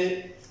হিসাবে।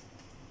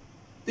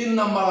 3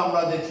 নাম্বার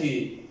আমরা দেখি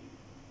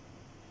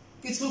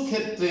কিছু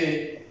ক্ষেত্রে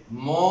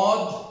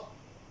মদ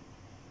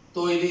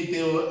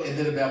তৈরিতেও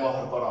এদের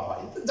ব্যবহার করা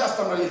হয়, জাস্ট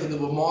আমরা লিখে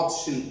দেব মদ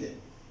শিল্পে।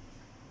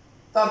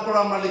 তারপর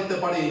আমরা লিখতে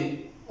পারি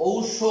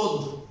ঔষধ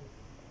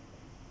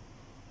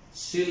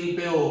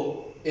শিল্পেও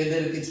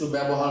এদের কিছু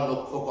ব্যবহার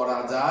লক্ষ্য করা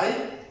যায়,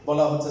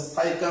 বলা হচ্ছে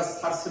সাইকাস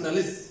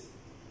সার্সেনালিস।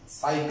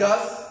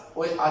 সাইকাস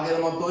ওই আগের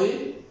মতোই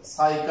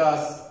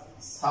সাইকাস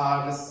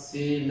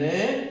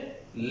সার্সেনালিস।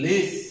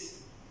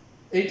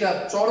 এইটা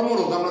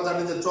চর্মরোগ, আমরা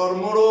জানি যে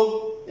চর্মরোগ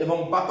এবং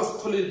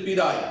পাকস্থলীর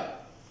পীড়ায়,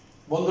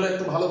 বন্ধুরা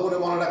একটু ভালো করে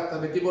মনে রাখতে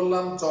হবে, কি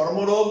বললাম,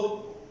 চর্মরোগ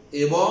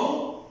এবং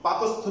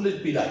পাকস্থলীর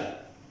পীড়ায়।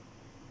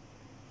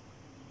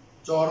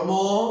 চর্ম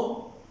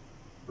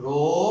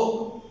রোগ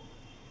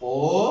ও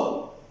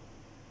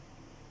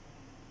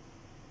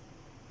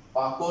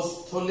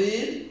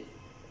পাকস্থলীর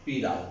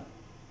পীড়ায়।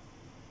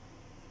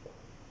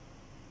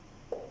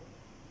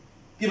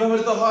 কিভাবে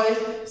তো হয়?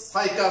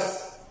 Cycas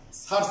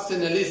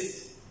সার্সিনেলিস,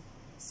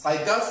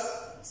 cycas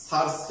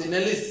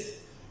সার্সিনেলিস।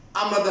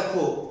 আমরা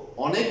দেখো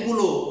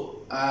অনেকগুলো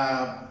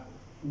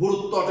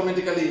গুরুত্ব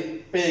অটোমেটিক্যালি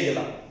পেয়ে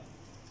গেলাম।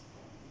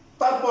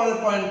 তারপরের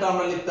পয়েন্টটা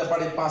আমরা লিখতে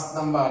পারি 5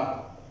 নাম্বার,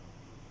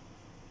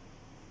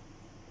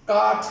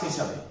 কাঠ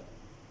হিসাবে,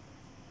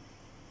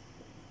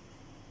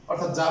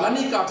 অর্থাৎ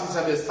জ্বালানি কাঠ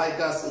হিসাবে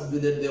সাইকাস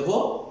উদ্ভিদের দেহ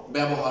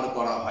ব্যবহার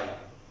করা হয়।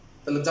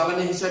 তাহলে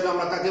জ্বালানি হিসাবে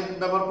আমরা কাকে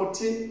ব্যবহার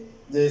করছি?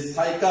 যে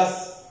সাইকাস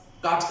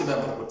কাঠকে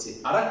ব্যবহার করছি।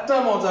 আরেকটা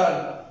মজার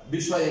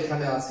বিষয়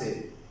এখানে আছে,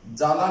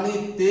 জ্বালানি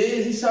তেল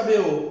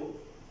হিসাবেও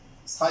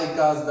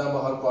সাইকাস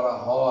ব্যবহার করা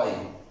হয়।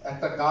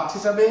 একটা কাঠ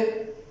হিসাবে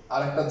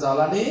আর একটা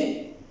জ্বালানি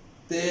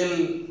তেল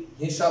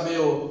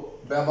হিসাবেও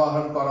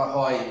ব্যবহার করা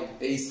হয়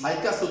এই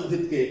সাইকাস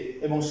উদ্ভিদকে,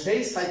 এবং সেই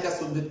সাইকাস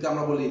উদ্ভিদকে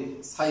আমরা বলি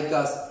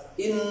সাইকাস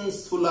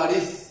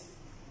ইনসুলারিস।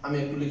 আমি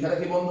একটু লিখে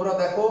রাখি বন্ধুরা,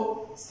 দেখো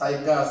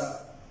সাইকাস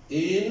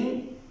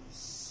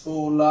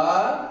ইনসুলারিস,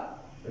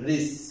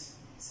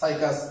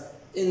 সাইকাস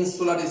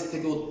ইনসুলারিস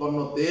থেকে উৎপন্ন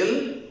তেল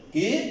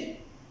কি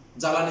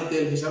জ্বালানি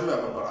তেল হিসাবে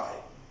ব্যবহার করা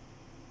হয়।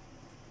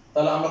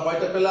 তাহলে আমরা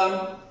কয়টা পেলাম?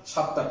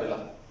 7টা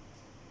পেলাম।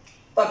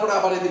 তারপরে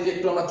আবার এদিকে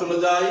একটু আমরা চলে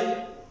যাই,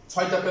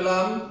 6টা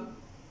পেলাম।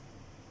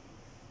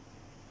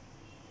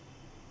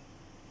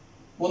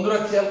 বন্ধুরা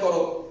খেয়াল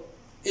করো,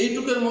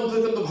 এইটুকের মধ্যে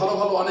কিন্তু ভালো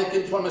ভালো অনেক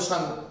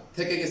ইনফরমেশন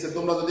থেকে গেছে।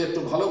 তোমরা যদি একটু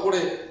ভালো করে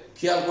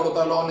খেয়াল করো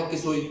তাহলে অনেক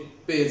কিছুই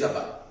পেয়ে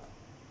যাবে।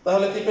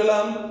 তাহলে কি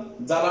পেলাম?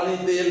 জ্বালানি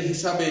তেল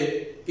হিসাবে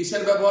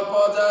কিসের ব্যবহার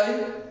পাওয়া যায়?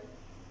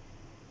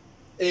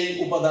 এই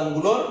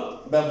উপাদানগুলোর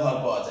ব্যবহার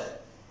পাওয়া যায়।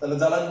 তাহলে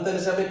জ্বালানি তেল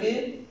হিসাবে কি?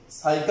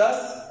 সাইকাস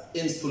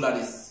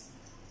ইনসুলারিস।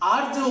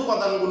 আর যে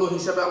উপাদানগুলো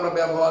হিসাবে আমরা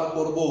ব্যবহার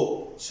করব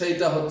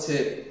সেইটা হচ্ছে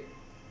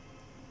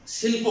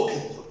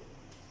শিল্পক্ষেত্র।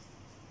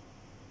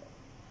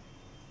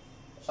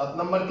 7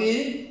 নাম্বার কি?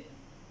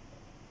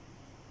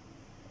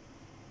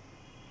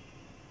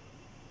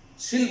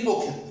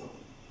 শিল্পক্ষেত্র।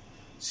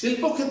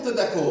 শিল্পক্ষেত্রে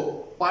দেখো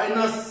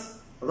পাইনাস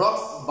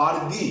রক্স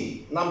বার্গি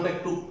নামটা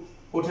একটু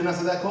কঠিন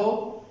আছে, দেখো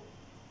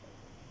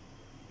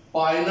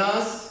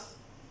পাইনাস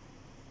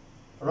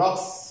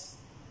রক্স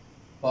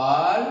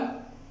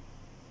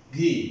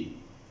বার্গি।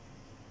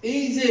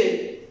 এই যে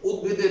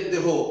উদ্ভিদের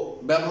দেহ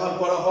ব্যবহার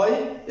করা হয়,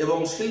 এবং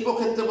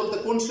শিল্পক্ষেত্রে বলতে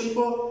কোন শিল্প?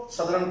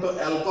 সাধারণত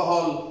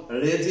অ্যালকোহল,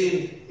 রেজিন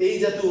এই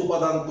জাতীয়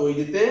উপাদান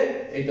তৈরিতে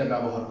এটা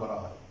ব্যবহার করা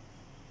হয়।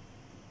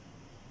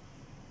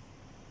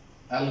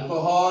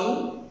 অ্যালকোহল,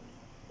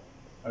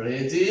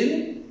 রেজিন,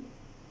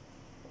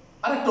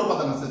 আরেকটা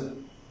উপাদান আছে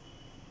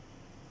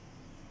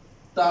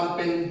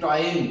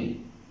টারপেন্টাইন।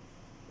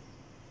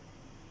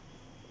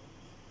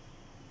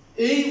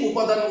 এই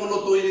উপাদানগুলো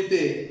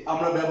তৈরিতে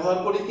আমরা ব্যবহার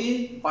করি কি?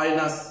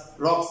 Pinus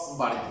rocks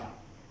Bargi.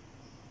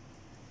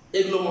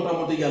 এগুলো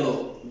মোটামুটি গেল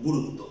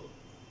গুরুত্ব।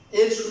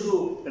 এর শুধু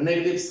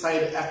নেগেটিভ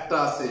সাইড একটা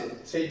আছে,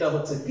 সেইটা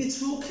হচ্ছে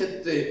কিছু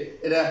ক্ষেত্রে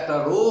এরা একটা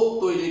রোগ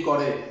তৈরি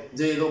করে,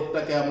 যে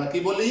রোগটাকে আমরা কি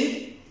বলি?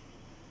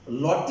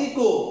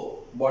 লটিকো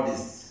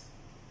বডিস।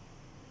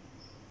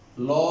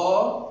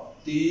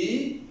 লটিগো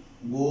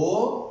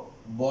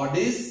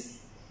বডিস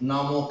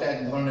নামক এক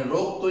ধরনের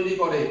রোগ তৈরি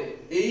করে।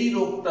 এই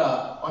রোগটা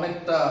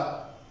অনেকটা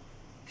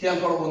খেয়াল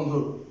করো বন্ধু,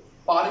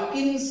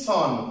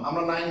 পার্কিনসন,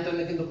 আমরা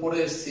 9-10 কিন্তু পড়ে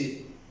এসেছি,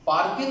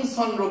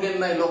 পার্কিনসন রোগের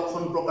ন্যায়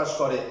লক্ষণ প্রকাশ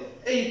করে।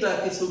 এইটা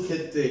কিছু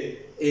ক্ষেত্রে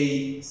এই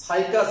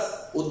সাইকাস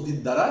উদ্ভিদ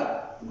দ্বারা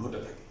ঘটে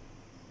থাকে।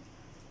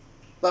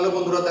 তাহলে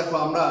বন্ধুরা দেখো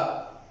আমরা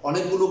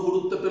অনেকগুলো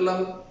গুরুত্ব পেলাম,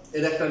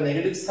 এর একটা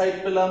নেগেটিভ সাইড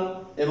পেলাম,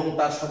 এবং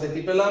তার সাথে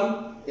কি পেলাম?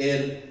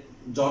 এর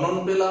জনন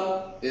পেলাম,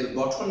 এর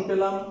গঠন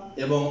পেলাম,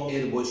 এবং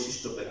এর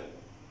বৈশিষ্ট্য পেলাম।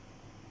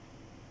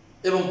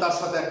 এবং তার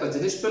সাথে একটা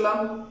জিনিস পেলাম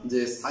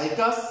যে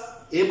সাইকাস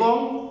এবং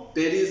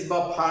টেরিস বা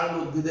ফার্ন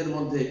উদ্ভিদের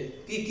মধ্যে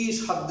কি কি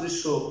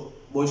সাদৃশ্য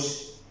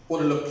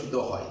পরিলক্ষিত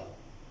হয়।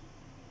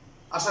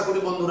 আশা করি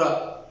বন্ধুরা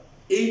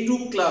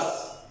এইটুক ক্লাস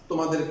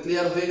তোমাদের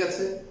ক্লিয়ার হয়ে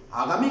গেছে।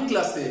 আগামী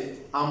ক্লাসে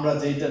আমরা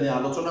যেটা নিয়ে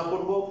আলোচনা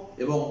করব,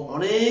 এবং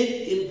অনেক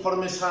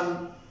ইনফরমেশন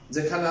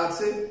যেখানে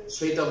আছে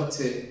সেইটা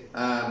হচ্ছে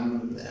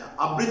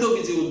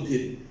আবৃতবীজী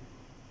উদ্ভিদ।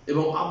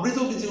 এবং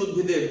আবৃতবীজী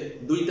উদ্ভিদের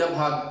 2টা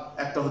ভাগ,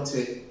 একটা হচ্ছে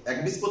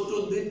একবীজপত্রী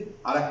উদ্ভিদ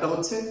আর একটা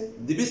হচ্ছে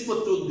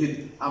দ্বিবীজপত্রী উদ্ভিদ।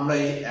 আমরা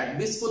এই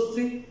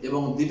একবীজপত্রী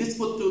এবং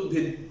দ্বিবীজপত্রী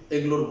উদ্ভিদ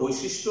এগুলোর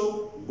বৈশিষ্ট্য,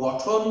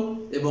 গঠন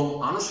এবং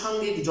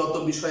আনুষঙ্গিক যত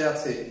বিষয়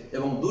আছে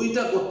এবং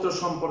 2টা গোত্র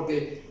সম্পর্কে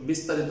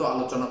বিস্তারিত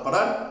আলোচনা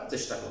করার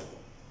চেষ্টা করব।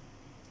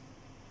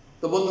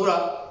 তো বন্ধুরা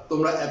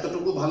তোমরা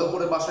এতটুকু ভালো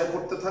করে বাসায়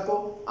পড়তে থাকো।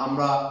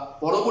 আমরা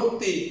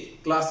পরবর্তী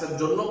ক্লাসের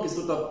জন্য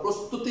কিছুটা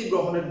প্রস্তুতি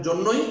গ্রহণের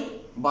জন্যই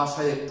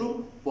বাসায় একটু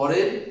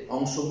পরের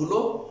অংশগুলো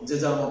যে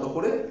যার মতো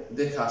করে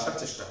দেখে আসার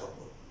চেষ্টা করব।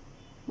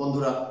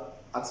 বন্ধুরা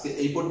আজকে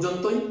এই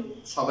পর্যন্তই।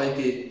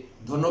 সবাইকে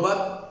ধন্যবাদ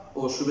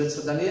ও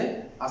শুভেচ্ছা জানিয়ে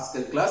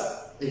আজকের ক্লাস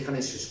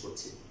এখানেই শেষ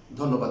করছি।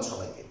 ধন্যবাদ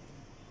সবাইকে।